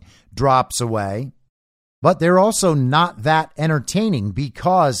brainwashing drops away. But they're also not that entertaining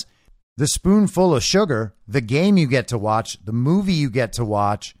because The spoonful of sugar, the game you get to watch, the movie you get to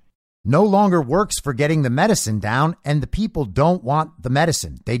watch, no longer works for getting the medicine down, and the people don't want the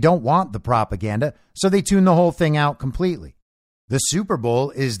medicine. They don't want the propaganda, so they tune the whole thing out completely. The Super Bowl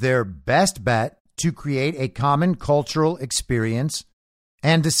is their best bet to create a common cultural experience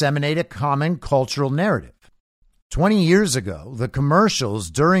and disseminate a common cultural narrative. 20 years ago, the commercials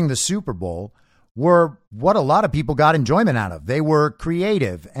during the Super Bowl were what a lot of people got enjoyment out of. They were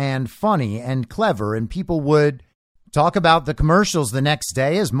creative and funny and clever, and people would talk about the commercials the next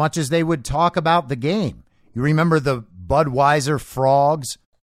day as much as they would talk about the game. You remember the Budweiser frogs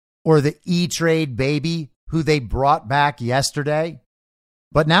or the E-Trade baby who they brought back yesterday?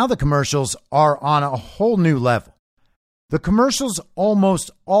 But now the commercials are on a whole new level. The commercials almost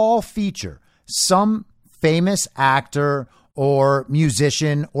all feature some famous actor or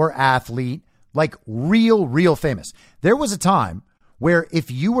musician or athlete, like real famous. There was a time where if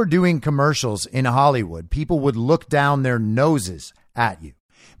you were doing commercials in Hollywood, people would look down their noses at you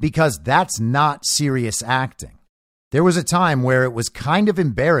because that's not serious acting. There was a time where it was kind of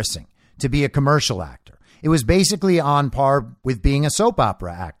embarrassing to be a commercial actor. It was basically on par with being a soap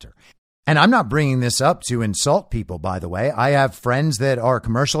opera actor. And I'm not bringing this up to insult people, by the way. I have friends that are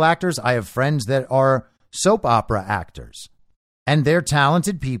commercial actors. I have friends that are soap opera actors. And they're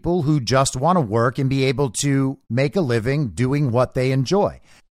talented people who just want to work and be able to make a living doing what they enjoy.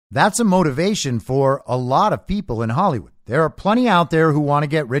 That's a motivation for a lot of people in Hollywood. There are plenty out there who want to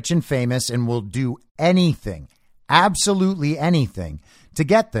get rich and famous and will do anything, absolutely anything, to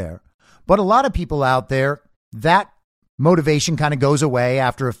get there. But a lot of people out there, that motivation kind of goes away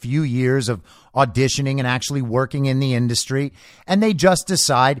after a few years of auditioning and actually working in the industry. And they just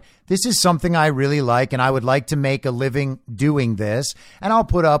decide, this is something I really like and I would like to make a living doing this. And I'll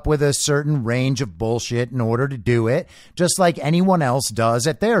put up with a certain range of bullshit in order to do it, just like anyone else does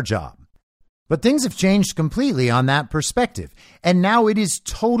at their job. But things have changed completely on that perspective. And now it is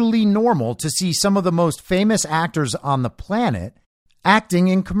totally normal to see some of the most famous actors on the planet acting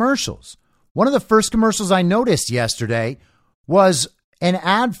in commercials. One of the first commercials I noticed yesterday was an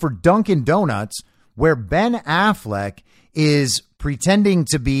ad for Dunkin' Donuts where Ben Affleck is pretending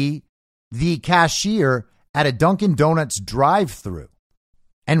to be the cashier at a Dunkin' Donuts drive-thru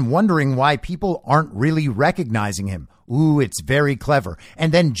and wondering why people aren't really recognizing him. Ooh, it's very clever.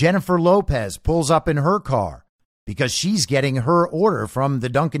 And then Jennifer Lopez pulls up in her car because she's getting her order from the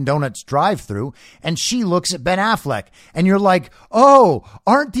Dunkin' Donuts drive-thru, and she looks at Ben Affleck, and you're like, oh,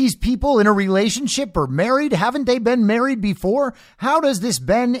 aren't these people in a relationship or married? Haven't they been married before? How does this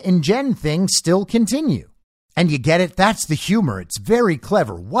Ben and Jen thing still continue? And you get it? That's the humor. It's very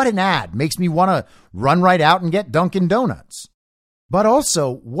clever. What an ad. Makes me want to run right out and get Dunkin' Donuts. But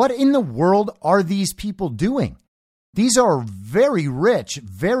also, what in the world are these people doing? These are very rich,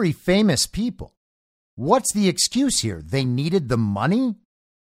 very famous people. What's the excuse here? They needed the money?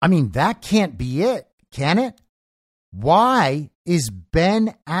 I mean, that can't be it, can it? Why is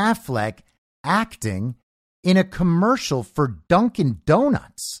Ben Affleck acting in a commercial for Dunkin'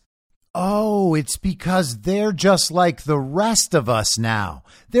 Donuts? Oh, it's because they're just like the rest of us now.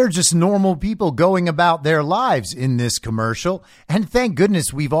 They're just normal people going about their lives in this commercial. And thank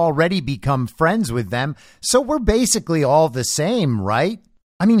goodness we've already become friends with them. So we're basically all the same, right?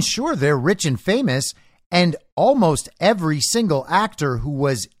 I mean, sure, they're rich and famous, and almost every single actor who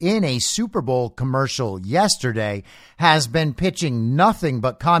was in a Super Bowl commercial yesterday has been pitching nothing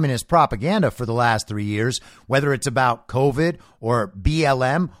but communist propaganda for the last 3 years, whether it's about COVID or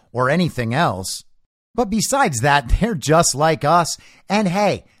BLM or anything else. But besides that, they're just like us. And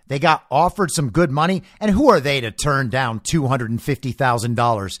hey, they got offered some good money. And who are they to turn down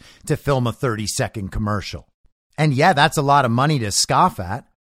 $250,000 to film a 30-second commercial? And yeah, that's a lot of money to scoff at,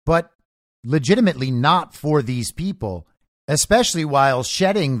 but legitimately not for these people, especially while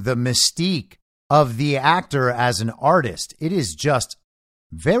shedding the mystique of the actor as an artist. It is just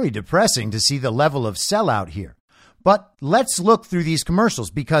very depressing to see the level of sellout here. But let's look through these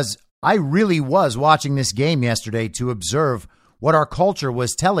commercials, because I really was watching this game yesterday to observe what our culture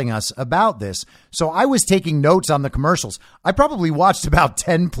was telling us about this. So I was taking notes on the commercials. I probably watched about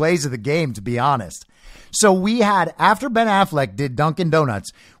 10 plays of the game, to be honest. So we had, after Ben Affleck did Dunkin'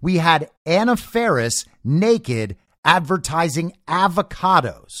 Donuts, we had Anna Faris naked advertising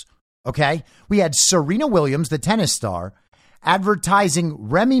avocados. Okay. We had Serena Williams, the tennis star, advertising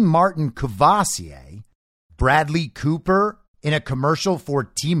Remy Martin Courvoisier, Bradley Cooper in a commercial for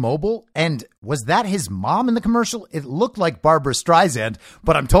T-Mobile. And was that his mom in the commercial? It looked like Barbara Streisand,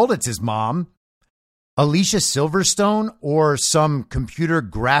 but I'm told it's his mom. Alicia Silverstone, or some computer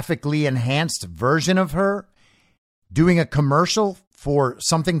graphically enhanced version of her, doing a commercial for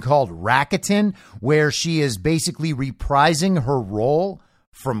something called Rakuten, where she is basically reprising her role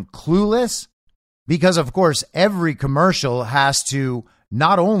from Clueless. Because, of course, every commercial has to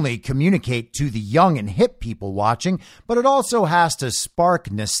not only communicate to the young and hip people watching, but it also has to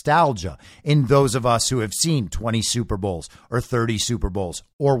spark nostalgia in those of us who have seen 20 Super Bowls or 30 Super Bowls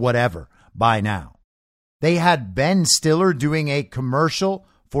or whatever by now. They had Ben Stiller doing a commercial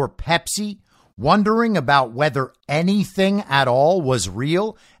for Pepsi, wondering about whether anything at all was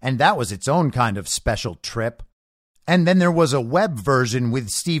real, and that was its own kind of special trip. And then there was a web version with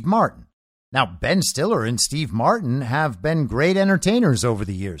Steve Martin. Now, Ben Stiller and Steve Martin have been great entertainers over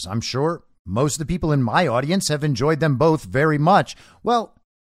the years. I'm sure most of the people in my audience have enjoyed them both very much. Well,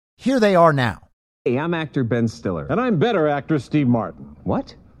 here they are now. Hey, I'm actor Ben Stiller. And I'm better actor Steve Martin.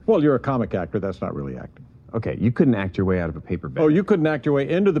 What? Well, you're a comic actor. That's not really acting. Okay, you couldn't act your way out of a paper bag. Oh, you couldn't act your way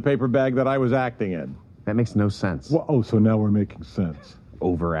into the paper bag that I was acting in. That makes no sense. Well, so now we're making sense.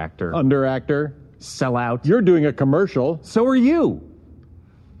 Over actor. Under actor. Sell out. You're doing a commercial. So are you.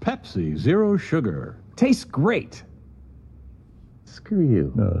 Pepsi, zero sugar. Tastes great. Screw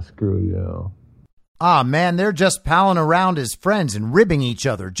you. No, screw you. Ah, man, they're just palling around as friends and ribbing each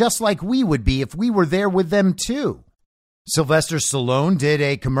other, just like we would be if we were there with them, too. Sylvester Stallone did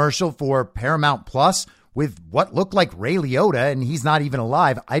a commercial for Paramount Plus with what looked like Ray Liotta, and he's not even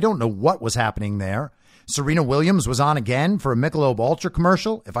alive. I don't know what was happening there. Serena Williams was on again for a Michelob Ultra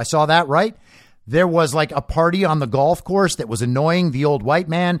commercial, if I saw that right. There was like a party on the golf course that was annoying the old white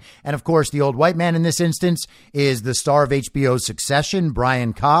man. And of course, the old white man in this instance is the star of HBO's Succession,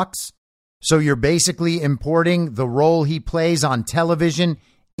 Brian Cox. So you're basically importing the role he plays on television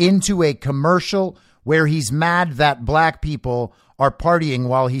into a commercial where he's mad that black people are partying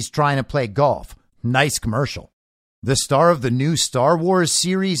while he's trying to play golf. Nice commercial. The star of the new Star Wars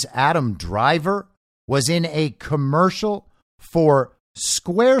series, Adam Driver, was in a commercial for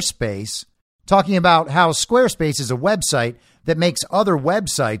Squarespace, talking about how Squarespace is a website that makes other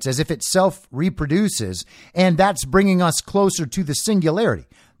websites as if it self-reproduces, and that's bringing us closer to the singularity.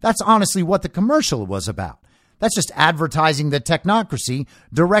 That's honestly what the commercial was about. That's just advertising the technocracy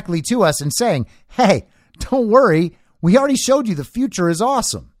directly to us and saying, hey, don't worry, we already showed you the future is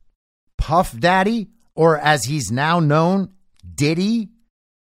awesome. Puff Daddy, or as he's now known, Diddy,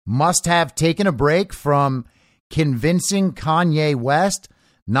 must have taken a break from convincing Kanye West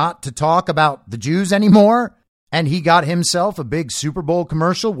not to talk about the Jews anymore. And he got himself a big Super Bowl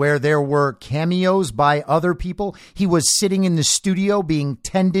commercial where there were cameos by other people. He was sitting in the studio being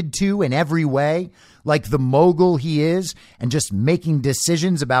tended to in every way, like the mogul he is, and just making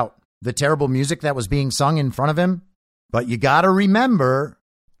decisions about the terrible music that was being sung in front of him. But you got to remember,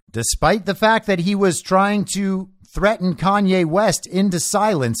 despite the fact that he was trying to threaten Kanye West into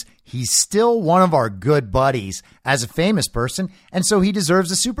silence, he's still one of our good buddies as a famous person, and so he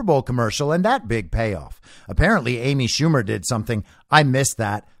deserves a Super Bowl commercial and that big payoff. Apparently, Amy Schumer did something. I missed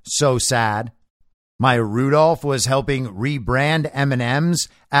that. So sad. Maya Rudolph was helping rebrand M&M's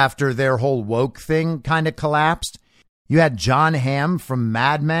after their whole woke thing kind of collapsed. You had John Hamm from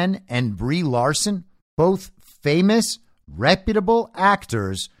Mad Men and Brie Larson, both famous, reputable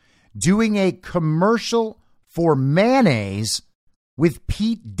actors, doing a commercial for mayonnaise with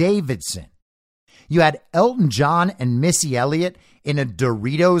Pete Davidson. You had Elton John and Missy Elliott in a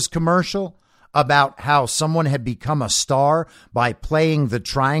Doritos commercial about how someone had become a star by playing the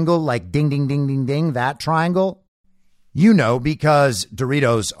triangle, like ding, ding, ding, ding, ding, that triangle. You know, because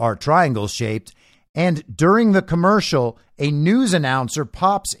Doritos are triangle shaped. And during the commercial, a news announcer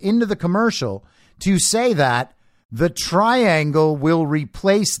pops into the commercial to say that the triangle will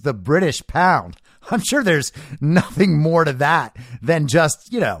replace the British pound. I'm sure there's nothing more to that than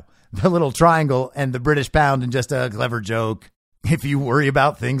just, the little triangle and the British pound and just a clever joke. If you worry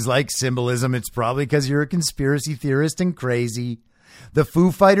about things like symbolism, it's probably because you're a conspiracy theorist and crazy. The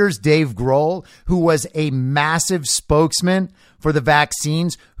Foo Fighters' Dave Grohl, who was a massive spokesman for the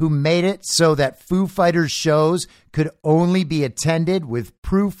vaccines, who made it so that Foo Fighters shows could only be attended with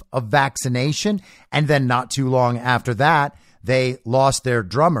proof of vaccination. And then not too long after that, they lost their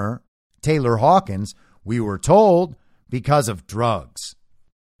drummer, Taylor Hawkins, we were told, because of drugs.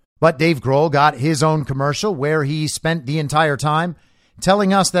 But Dave Grohl got his own commercial where he spent the entire time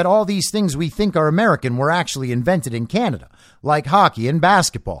telling us that all these things we think are American were actually invented in Canada, like hockey and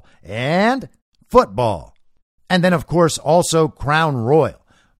basketball and football. And then, of course, also Crown Royal.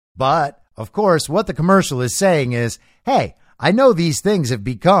 But, of course, what the commercial is saying is, hey, I know these things have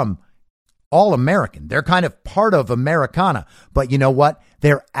become all American. They're kind of part of Americana. But you know what?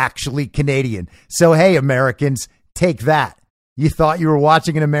 They're actually Canadian. So, hey, Americans, take that. You thought you were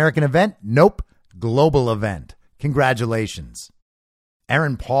watching an American event? Nope. Global event. Congratulations.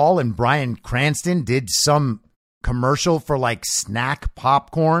 Aaron Paul and Bryan Cranston did some commercial for like snack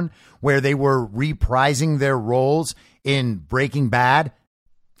popcorn where they were reprising their roles in Breaking Bad.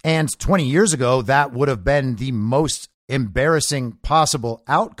 And 20 years ago, that would have been the most embarrassing possible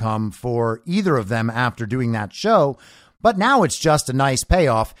outcome for either of them after doing that show. But now it's just a nice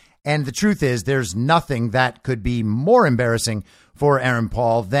payoff. And the truth is, there's nothing that could be more embarrassing for Aaron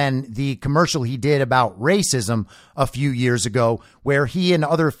Paul than the commercial he did about racism a few years ago, where he and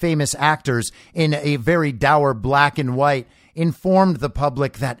other famous actors in a very dour black and white informed the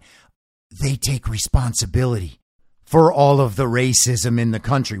public that they take responsibility for all of the racism in the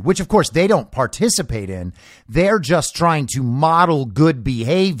country, which of course they don't participate in. They're just trying to model good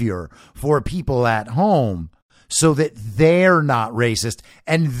behavior for people at home so that they're not racist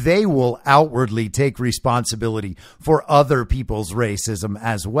and they will outwardly take responsibility for other people's racism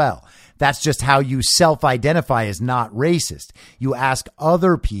as well. That's just how you self-identify as not racist. You ask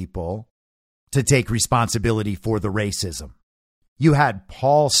other people to take responsibility for the racism. You had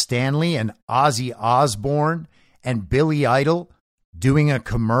Paul Stanley and Ozzy Osbourne and Billy Idol doing a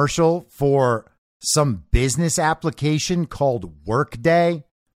commercial for some business application called Workday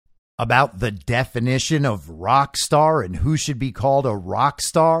about the definition of rock star and who should be called a rock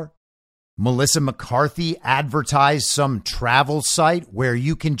star. Melissa McCarthy advertised some travel site where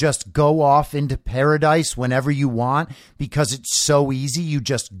you can just go off into paradise whenever you want because it's so easy. You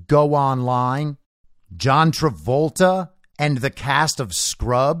just go online. John Travolta and the cast of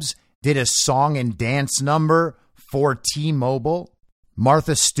Scrubs did a song and dance number for T-Mobile.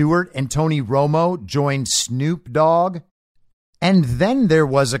 Martha Stewart and Tony Romo joined Snoop Dogg. And then there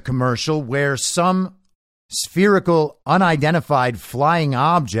was a commercial where some spherical, unidentified flying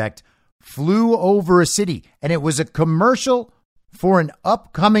object flew over a city. And it was a commercial for an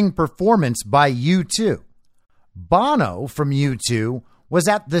upcoming performance by U2. Bono from U2 was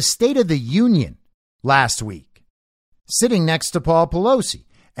at the State of the Union last week, sitting next to Paul Pelosi.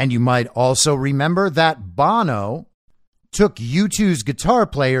 And you might also remember that Bono took U2's guitar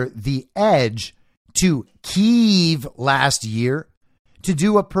player, The Edge, to Kyiv last year to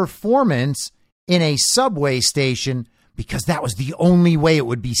do a performance in a subway station because that was the only way it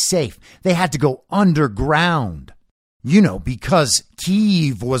would be safe. They had to go underground, because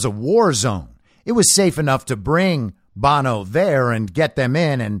Kyiv was a war zone. It was safe enough to bring Bono there and get them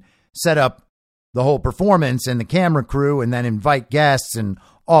in and set up the whole performance and the camera crew and then invite guests and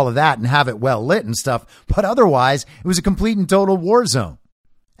all of that and have it well lit and stuff. But otherwise, it was a complete and total war zone.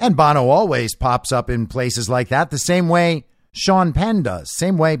 And Bono always pops up in places like that the same way Sean Penn does,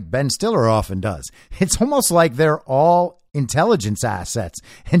 same way Ben Stiller often does. It's almost like they're all intelligence assets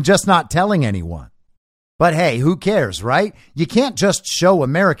and just not telling anyone. But hey, who cares, right? You can't just show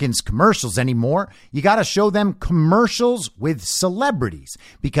Americans commercials anymore. You got to show them commercials with celebrities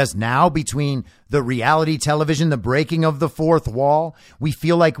because now between the reality television, the breaking of the fourth wall, we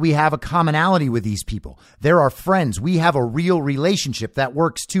feel like we have a commonality with these people. They're our friends. We have a real relationship that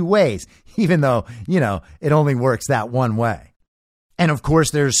works two ways, even though, it only works that one way. And of course,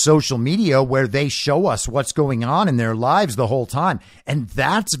 there's social media where they show us what's going on in their lives the whole time. And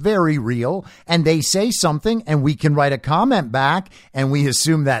that's very real. And they say something and we can write a comment back and we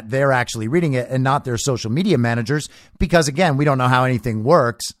assume that they're actually reading it and not their social media managers because, again, we don't know how anything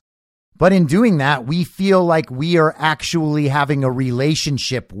works. But in doing that, we feel like we are actually having a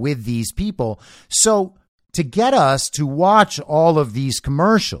relationship with these people. So to get us to watch all of these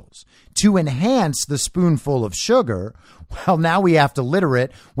commercials, to enhance the spoonful of sugar, well, now we have to litter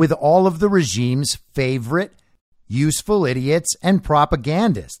it with all of the regime's favorite useful idiots and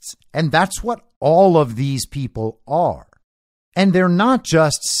propagandists. And that's what all of these people are. And they're not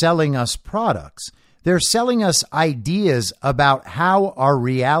just selling us products. They're selling us ideas about how our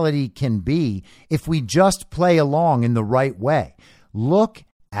reality can be if we just play along in the right way. Look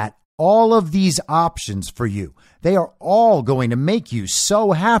at all of these options for you. They are all going to make you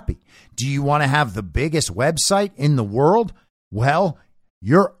so happy. Do you want to have the biggest website in the world? Well,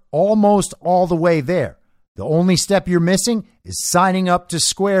 you're almost all the way there. The only step you're missing is signing up to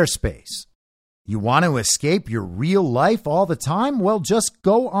Squarespace. You want to escape your real life all the time? Well, just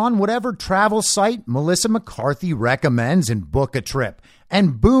go on whatever travel site Melissa McCarthy recommends and book a trip.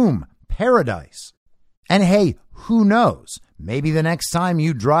 And boom, paradise. And hey, who knows? Maybe the next time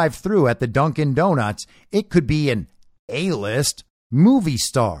you drive through at the Dunkin' Donuts, it could be an A-list movie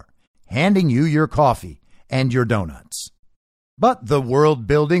star handing you your coffee and your donuts. But the world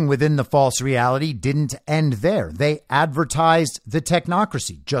building within the false reality didn't end there. They advertised the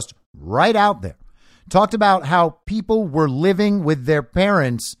technocracy just right out there. Talked about how people were living with their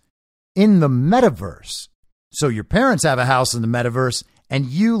parents in the metaverse. So your parents have a house in the metaverse and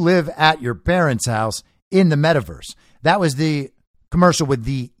you live at your parents' house in the metaverse. That was the commercial with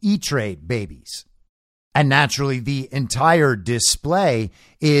the E-Trade babies. And naturally, the entire display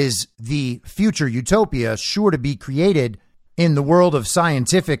is the future utopia sure to be created in the world of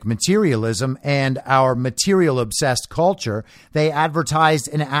scientific materialism and our material-obsessed culture. They advertised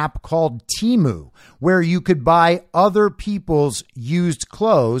an app called Temu, where you could buy other people's used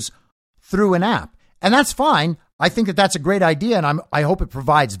clothes through an app. And that's fine. I think that that's a great idea, and I hope it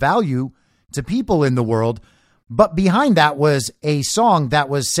provides value to people in the world. But behind that was a song that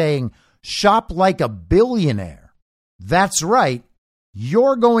was saying, shop like a billionaire. That's right.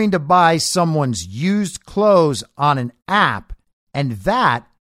 You're going to buy someone's used clothes on an app, and that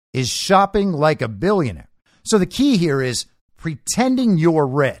is shopping like a billionaire. So the key here is pretending you're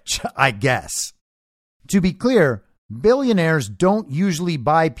rich, I guess. To be clear, billionaires don't usually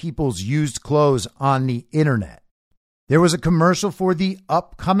buy people's used clothes on the internet. There was a commercial for the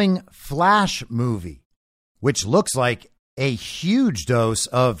upcoming Flash movie, which looks like a huge dose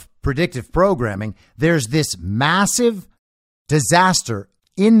of predictive programming. There's this massive disaster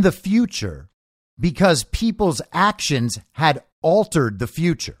in the future because people's actions had altered the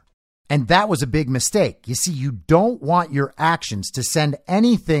future. And that was a big mistake. You see, you don't want your actions to send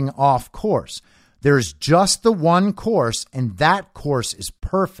anything off course. There's just the one course, and that course is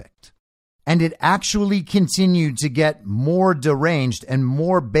perfect. And it actually continued to get more deranged and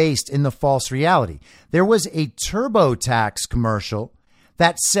more based in the false reality. There was a TurboTax commercial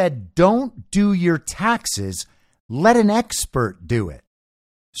that said, don't do your taxes, let an expert do it.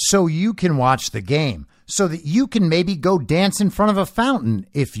 So you can watch the game, so that you can maybe go dance in front of a fountain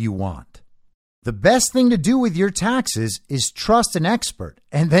if you want. The best thing to do with your taxes is trust an expert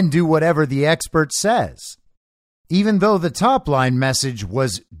and then do whatever the expert says. Even though the top line message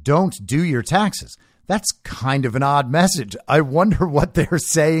was don't do your taxes. That's kind of an odd message. I wonder what they're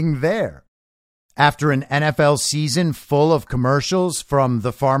saying there. After an NFL season full of commercials from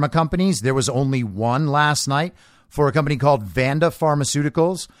the pharma companies, there was only one last night for a company called Vanda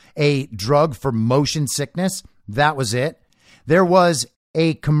Pharmaceuticals, a drug for motion sickness. That was it. There was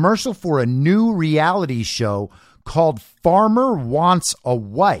a commercial for a new reality show called Farmer Wants a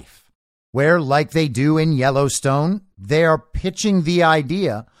Wife, where, like they do in Yellowstone, they are pitching the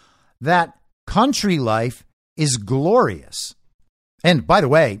idea that country life is glorious. And by the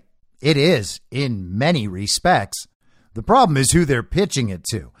way, it is in many respects. The problem is who they're pitching it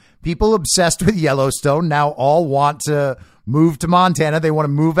to. People obsessed with Yellowstone now all want to move to Montana. They want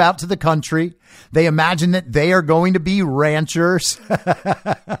to move out to the country. They imagine that they are going to be ranchers.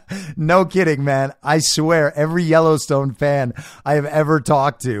 No kidding, man. I swear every Yellowstone fan I have ever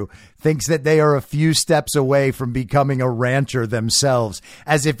talked to thinks that they are a few steps away from becoming a rancher themselves,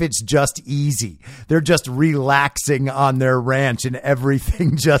 as if it's just easy. They're just relaxing on their ranch and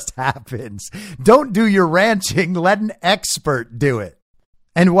everything just happens. Don't do your ranching. Let an expert do it.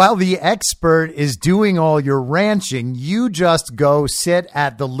 And while the expert is doing all your ranching, you just go sit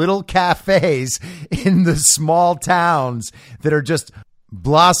at the little cafes in the small towns that are just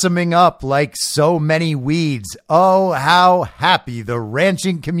blossoming up like so many weeds. Oh, how happy the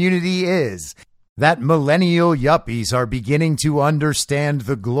ranching community is that millennial yuppies are beginning to understand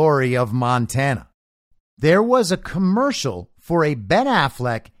the glory of Montana. There was a commercial for a Ben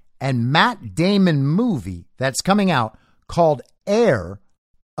Affleck and Matt Damon movie that's coming out called Air,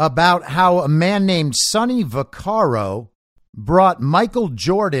 about how a man named Sonny Vaccaro brought Michael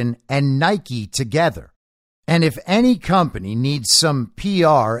Jordan and Nike together. And if any company needs some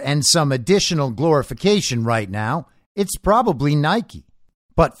PR and some additional glorification right now, it's probably Nike.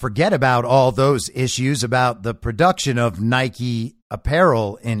 But forget about all those issues about the production of Nike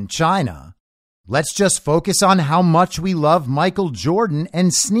apparel in China. Let's just focus on how much we love Michael Jordan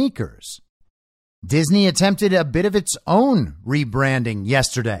and sneakers. Disney attempted a bit of its own rebranding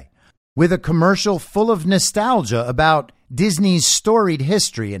yesterday with a commercial full of nostalgia about Disney's storied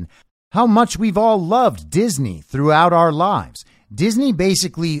history and how much we've all loved Disney throughout our lives. Disney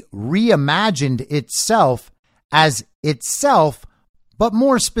basically reimagined itself as itself, but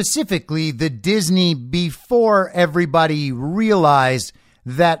more specifically, the Disney before everybody realized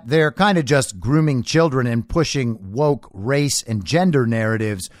that they're kind of just grooming children and pushing woke race and gender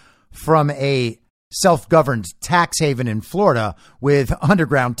narratives from a self-governed tax haven in Florida with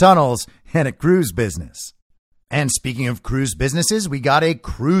underground tunnels and a cruise business. And speaking of cruise businesses, we got a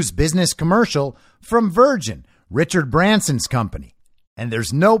cruise business commercial from Virgin, Richard Branson's company. And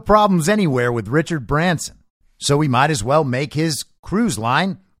there's no problems anywhere with Richard Branson, so we might as well make his cruise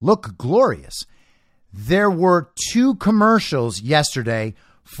line look glorious. There were two commercials yesterday,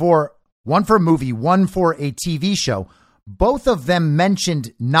 one for a movie, one for a TV show. both of them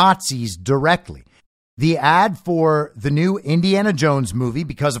mentioned Nazis directly. The ad for the new Indiana Jones movie,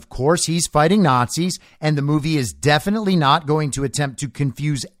 because of course he's fighting Nazis, and the movie is definitely not going to attempt to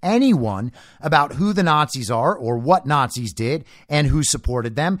confuse anyone about who the Nazis are or what Nazis did and who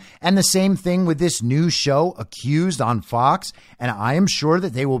supported them. And the same thing with this new show, Accused, on Fox. And I am sure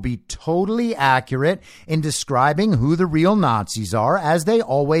that they will be totally accurate in describing who the real Nazis are, as they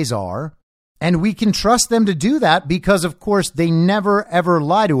always are. And we can trust them to do that because, of course, they never, ever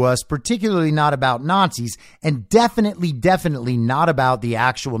lie to us, particularly not about Nazis, and definitely not about the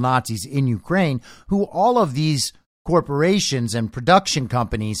actual Nazis in Ukraine, who all of these corporations and production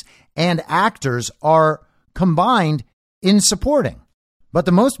companies and actors are combined in supporting. But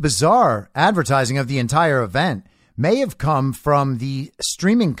the most bizarre advertising of the entire event may have come from the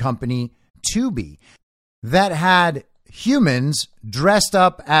streaming company Tubi, that had humans dressed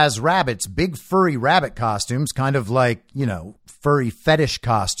up as rabbits, big furry rabbit costumes, kind of like, furry fetish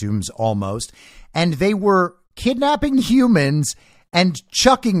costumes almost. And they were kidnapping humans and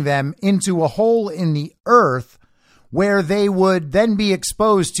chucking them into a hole in the earth where they would then be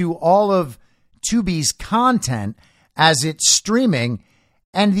exposed to all of Tubi's content as it's streaming.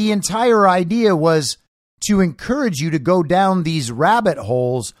 And the entire idea was to encourage you to go down these rabbit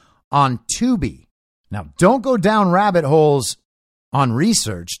holes on Tubi. Now, don't go down rabbit holes on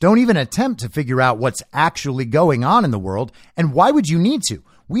research. Don't even attempt to figure out what's actually going on in the world. And why would you need to?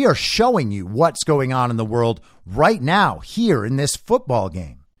 We are showing you what's going on in the world right now, here in this football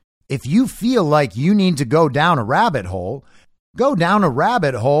game. If you feel like you need to go down a rabbit hole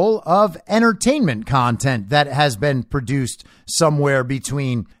of entertainment content that has been produced somewhere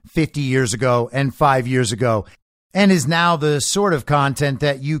between 50 years ago and 5 years ago, and is now the sort of content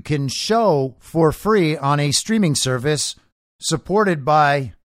that you can show for free on a streaming service supported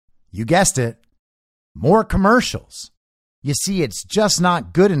by, you guessed it, more commercials. You see, it's just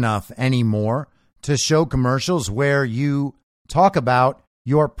not good enough anymore to show commercials where you talk about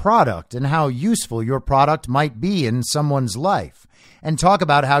your product and how useful your product might be in someone's life, and talk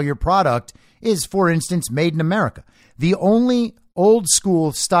about how your product is, for instance, made in America. The only old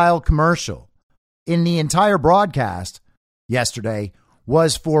school style commercial in the entire broadcast yesterday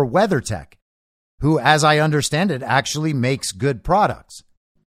was for WeatherTech, who, as I understand it, actually makes good products.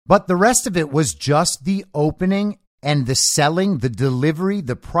 But the rest of it was just the opening and the selling, the delivery,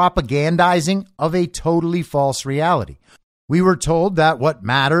 the propagandizing of a totally false reality. We were told that what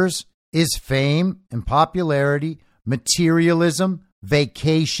matters is fame and popularity, materialism,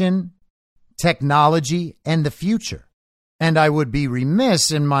 vacation, technology, and the future. And I would be remiss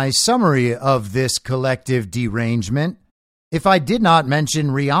in my summary of this collective derangement if I did not mention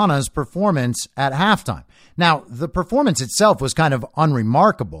Rihanna's performance at halftime. Now, the performance itself was kind of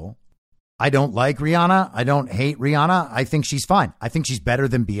unremarkable. I don't like Rihanna. I don't hate Rihanna. I think she's fine. I think she's better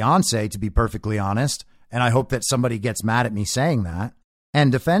than Beyonce, to be perfectly honest. And I hope that somebody gets mad at me saying that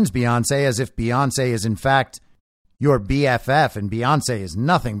and defends Beyonce as if Beyonce is, in fact, your BFF and Beyonce is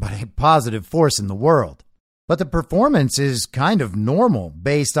nothing but a positive force in the world. But the performance is kind of normal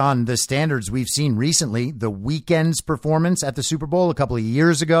based on the standards we've seen recently. The Weeknd's performance at the Super Bowl a couple of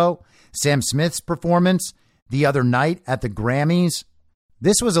years ago, Sam Smith's performance the other night at the Grammys.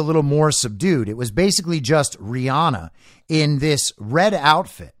 This was a little more subdued. It was basically just Rihanna in this red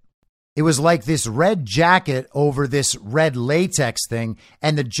outfit. It was like this red jacket over this red latex thing,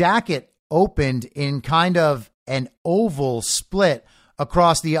 and the jacket opened in kind of an oval split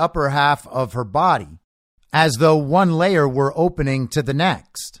across the upper half of her body, as though one layer were opening to the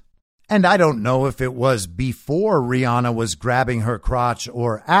next. And I don't know if it was before Rihanna was grabbing her crotch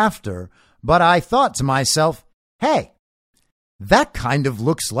or after, but I thought to myself, hey, that kind of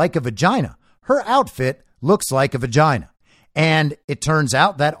looks like a vagina. Her outfit looks like a vagina. And it turns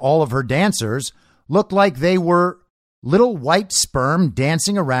out that all of her dancers looked like they were little white sperm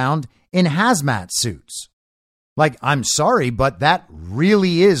dancing around in hazmat suits. Like, I'm sorry, but that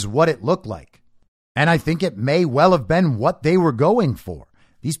really is what it looked like. And I think it may well have been what they were going for.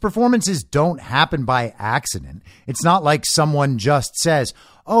 These performances don't happen by accident. It's not like someone just says,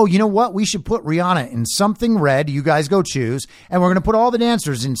 oh, you know what? We should put Rihanna in something red. You guys go choose. And we're going to put all the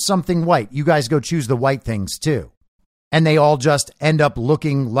dancers in something white. You guys go choose the white things too. And they all just end up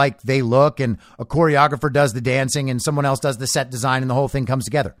looking like they look. And a choreographer does the dancing and someone else does the set design and the whole thing comes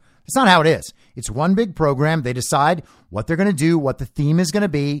together. That's not how it is. It's one big program. They decide what they're going to do, what the theme is going to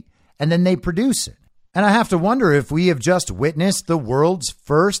be, and then they produce it. And I have to wonder if we have just witnessed the world's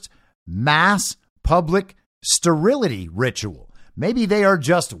first mass public sterility ritual. Maybe they are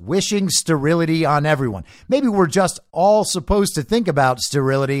just wishing sterility on everyone. Maybe we're just all supposed to think about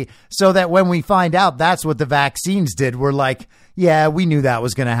sterility so that when we find out that's what the vaccines did, we're like, yeah, we knew that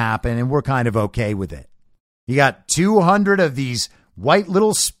was going to happen and we're kind of okay with it. You got 200 of these white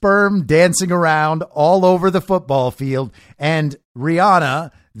little sperm dancing around all over the football field, and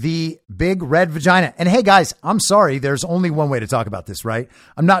Rihanna, the big red vagina. And hey, guys, I'm sorry. There's only one way to talk about this, right?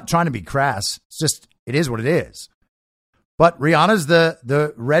 I'm not trying to be crass. It's just, it is what it is. But Rihanna's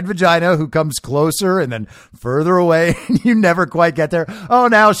the red vagina who comes closer and then further away, and you never quite get there. Oh,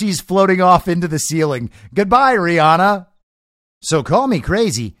 now she's floating off into the ceiling. Goodbye, Rihanna. So call me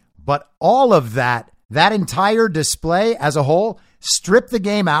crazy, but all of that entire display as a whole, strip the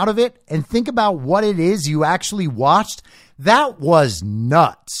game out of it and think about what it is you actually watched. That was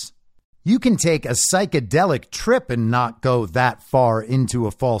nuts. You can take a psychedelic trip and not go that far into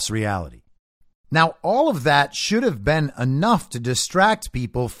a false reality. Now, all of that should have been enough to distract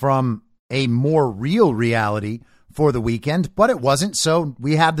people from a more real reality for the weekend, but it wasn't. So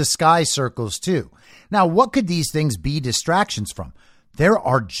we had the sky circles too. Now, what could these things be distractions from? There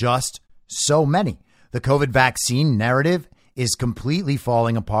are just so many. The COVID vaccine narrative is completely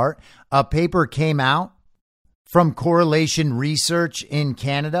falling apart. A paper came out from Correlation Research in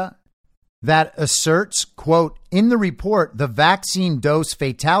Canada that asserts, quote, in the report, the vaccine dose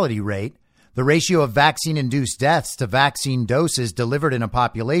fatality rate, the ratio of vaccine-induced deaths to vaccine doses delivered in a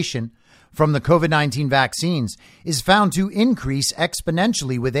population from the COVID-19 vaccines, is found to increase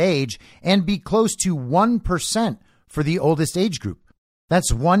exponentially with age and be close to 1% for the oldest age group.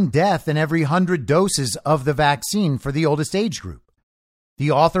 That's one death in every 100 doses of the vaccine for the oldest age group.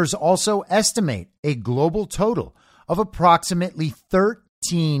 The authors also estimate a global total of approximately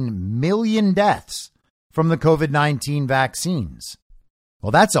 13 million deaths from the COVID-19 vaccines.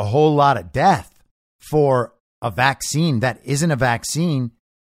 Well, that's a whole lot of death for a vaccine that isn't a vaccine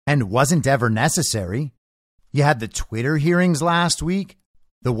and wasn't ever necessary. You had the Twitter hearings last week,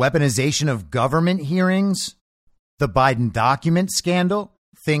 the weaponization of government hearings, the Biden document scandal,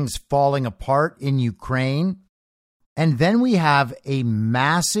 things falling apart in Ukraine. And then we have a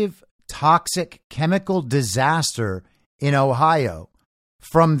massive toxic chemical disaster in Ohio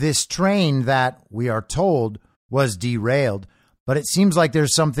from this train that we are told was derailed. But it seems like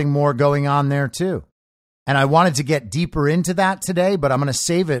there's something more going on there, too. And I wanted to get deeper into that today, but I'm going to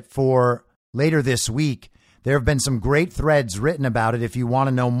save it for later this week. There have been some great threads written about it if you want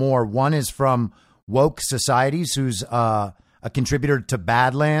to know more. One is from Woke Societies, who's a contributor to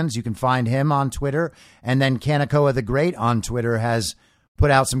Badlands. You can find him on Twitter. And then Kanakoa the Great on Twitter has put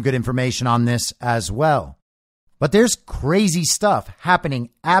out some good information on this as well. But there's crazy stuff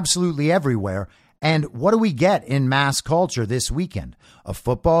happening absolutely everywhere. And what do we get in mass culture this weekend? A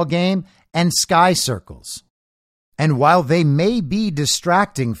football game and sky circles. And while they may be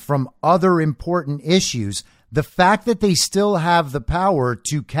distracting from other important issues, the fact that they still have the power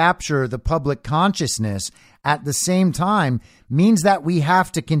to capture the public consciousness at the same time means that we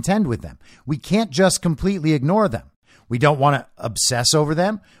have to contend with them. We can't just completely ignore them. We don't want to obsess over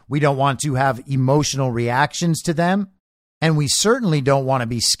them. We don't want to have emotional reactions to them. And we certainly don't want to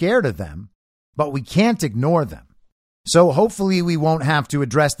be scared of them. But we can't ignore them. So hopefully we won't have to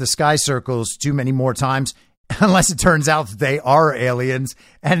address the sky circles too many more times, unless it turns out that they are aliens.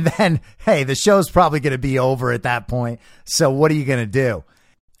 And then, hey, the show's probably going to be over at that point. So what are you going to do?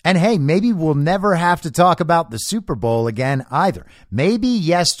 And hey, maybe we'll never have to talk about the Super Bowl again either. Maybe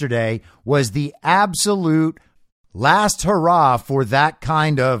yesterday was the absolute last hurrah for that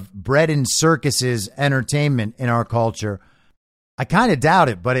kind of bread and circuses entertainment in our culture. I kind of doubt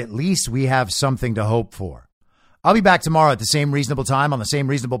it, but at least we have something to hope for. I'll be back tomorrow at the same reasonable time on the same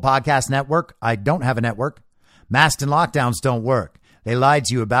reasonable podcast network. I don't have a network. Masks and lockdowns don't work. They lied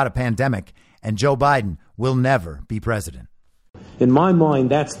to you about a pandemic, and Joe Biden will never be president. In my mind,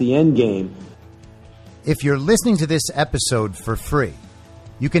 that's the end game. If you're listening to this episode for free,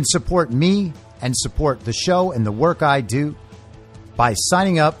 you can support me and support the show and the work I do by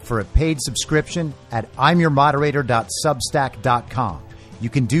signing up for a paid subscription at imyourmoderator.substack.com. You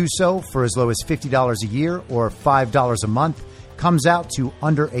can do so for as low as $50 a year or $5 a month. Comes out to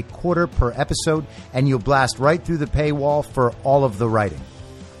under a quarter per episode, and you'll blast right through the paywall for all of the writing.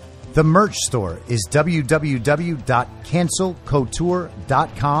 The merch store is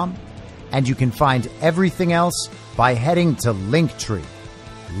www.cancelcouture.com, and you can find everything else by heading to Linktree.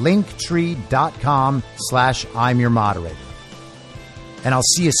 Linktree.com/imyourmoderator. And I'll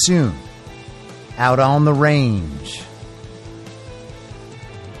see you soon out on the range.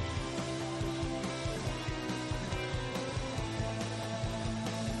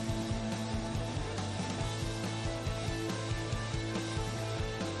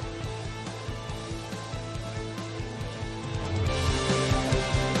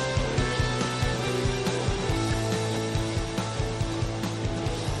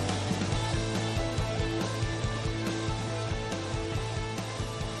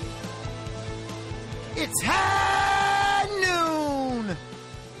 It's high noon.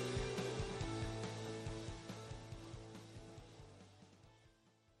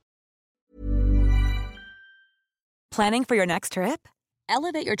 Planning for your next trip?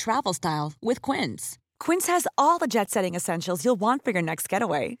 Elevate your travel style with Quince. Quince has all the jet-setting essentials you'll want for your next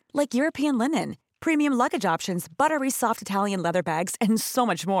getaway, like European linen, premium luggage options, buttery soft Italian leather bags, and so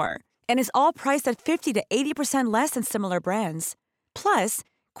much more. And is all priced at 50 to 80% less than similar brands. Plus,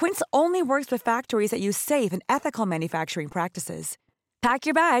 Quince only works with factories that use safe and ethical manufacturing practices. Pack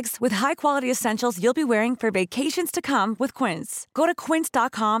your bags with high-quality essentials you'll be wearing for vacations to come with Quince. Go to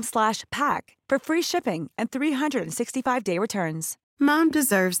quince.com/pack for free shipping and 365-day returns. Mom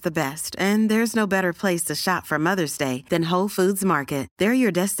deserves the best, and there's no better place to shop for Mother's Day than Whole Foods Market. They're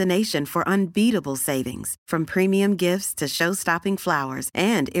your destination for unbeatable savings, from premium gifts to show-stopping flowers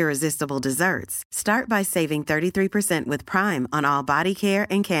and irresistible desserts. Start by saving 33% with Prime on all body care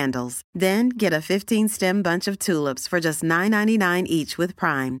and candles. Then get a 15-stem bunch of tulips for just $9.99 each with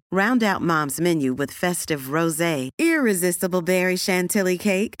Prime. Round out Mom's menu with festive rosé, irresistible berry chantilly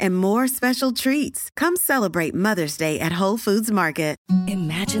cake, and more special treats. Come celebrate Mother's Day at Whole Foods Market.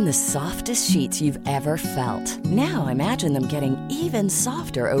 Imagine the softest sheets you've ever felt. Now imagine them getting even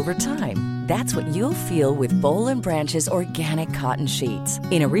softer over time. That's what you'll feel with Boll & Branch's organic cotton sheets.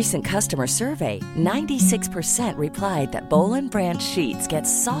 In a recent customer survey, 96% replied that Boll & Branch sheets get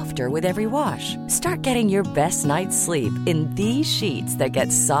softer with every wash. Start getting your best night's sleep in these sheets that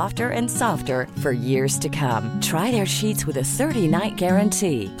get softer and softer for years to come. Try their sheets with a 30-night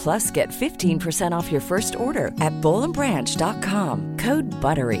guarantee. Plus, get 15% off your first order at bollandbranch.com. Code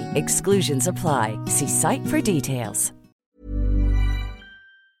BUTTERY. Exclusions apply. See site for details.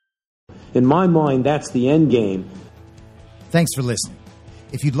 In my mind, that's the end game. Thanks for listening.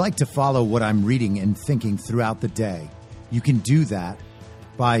 If you'd like to follow what I'm reading and thinking throughout the day, you can do that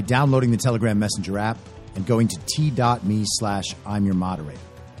by downloading the Telegram Messenger app and going to t.me/I'm your moderator.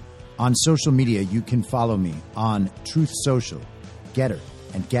 On social media, you can follow me on Truth Social, Getter,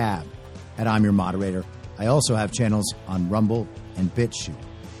 and Gab at I'm your moderator. I also have channels on Rumble and BitChute.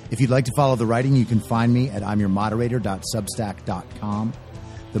 If you'd like to follow the writing, you can find me at imyourmoderator.substack.com.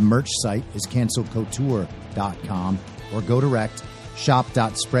 The merch site is cancelcouture.com, or go direct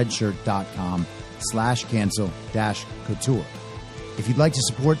shop.spreadshirt.com/cancel-couture. If you'd like to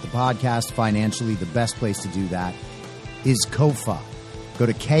support the podcast financially, the best place to do that is Ko-Fi. Go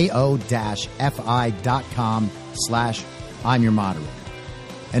to ko-fi.com/I'm your moderator.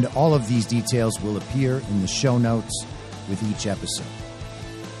 And all of these details will appear in the show notes with each episode.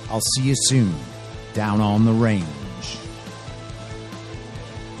 I'll see you soon down on the range.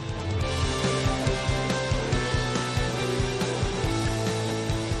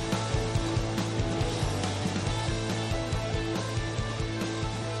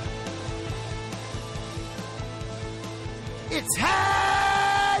 It's high!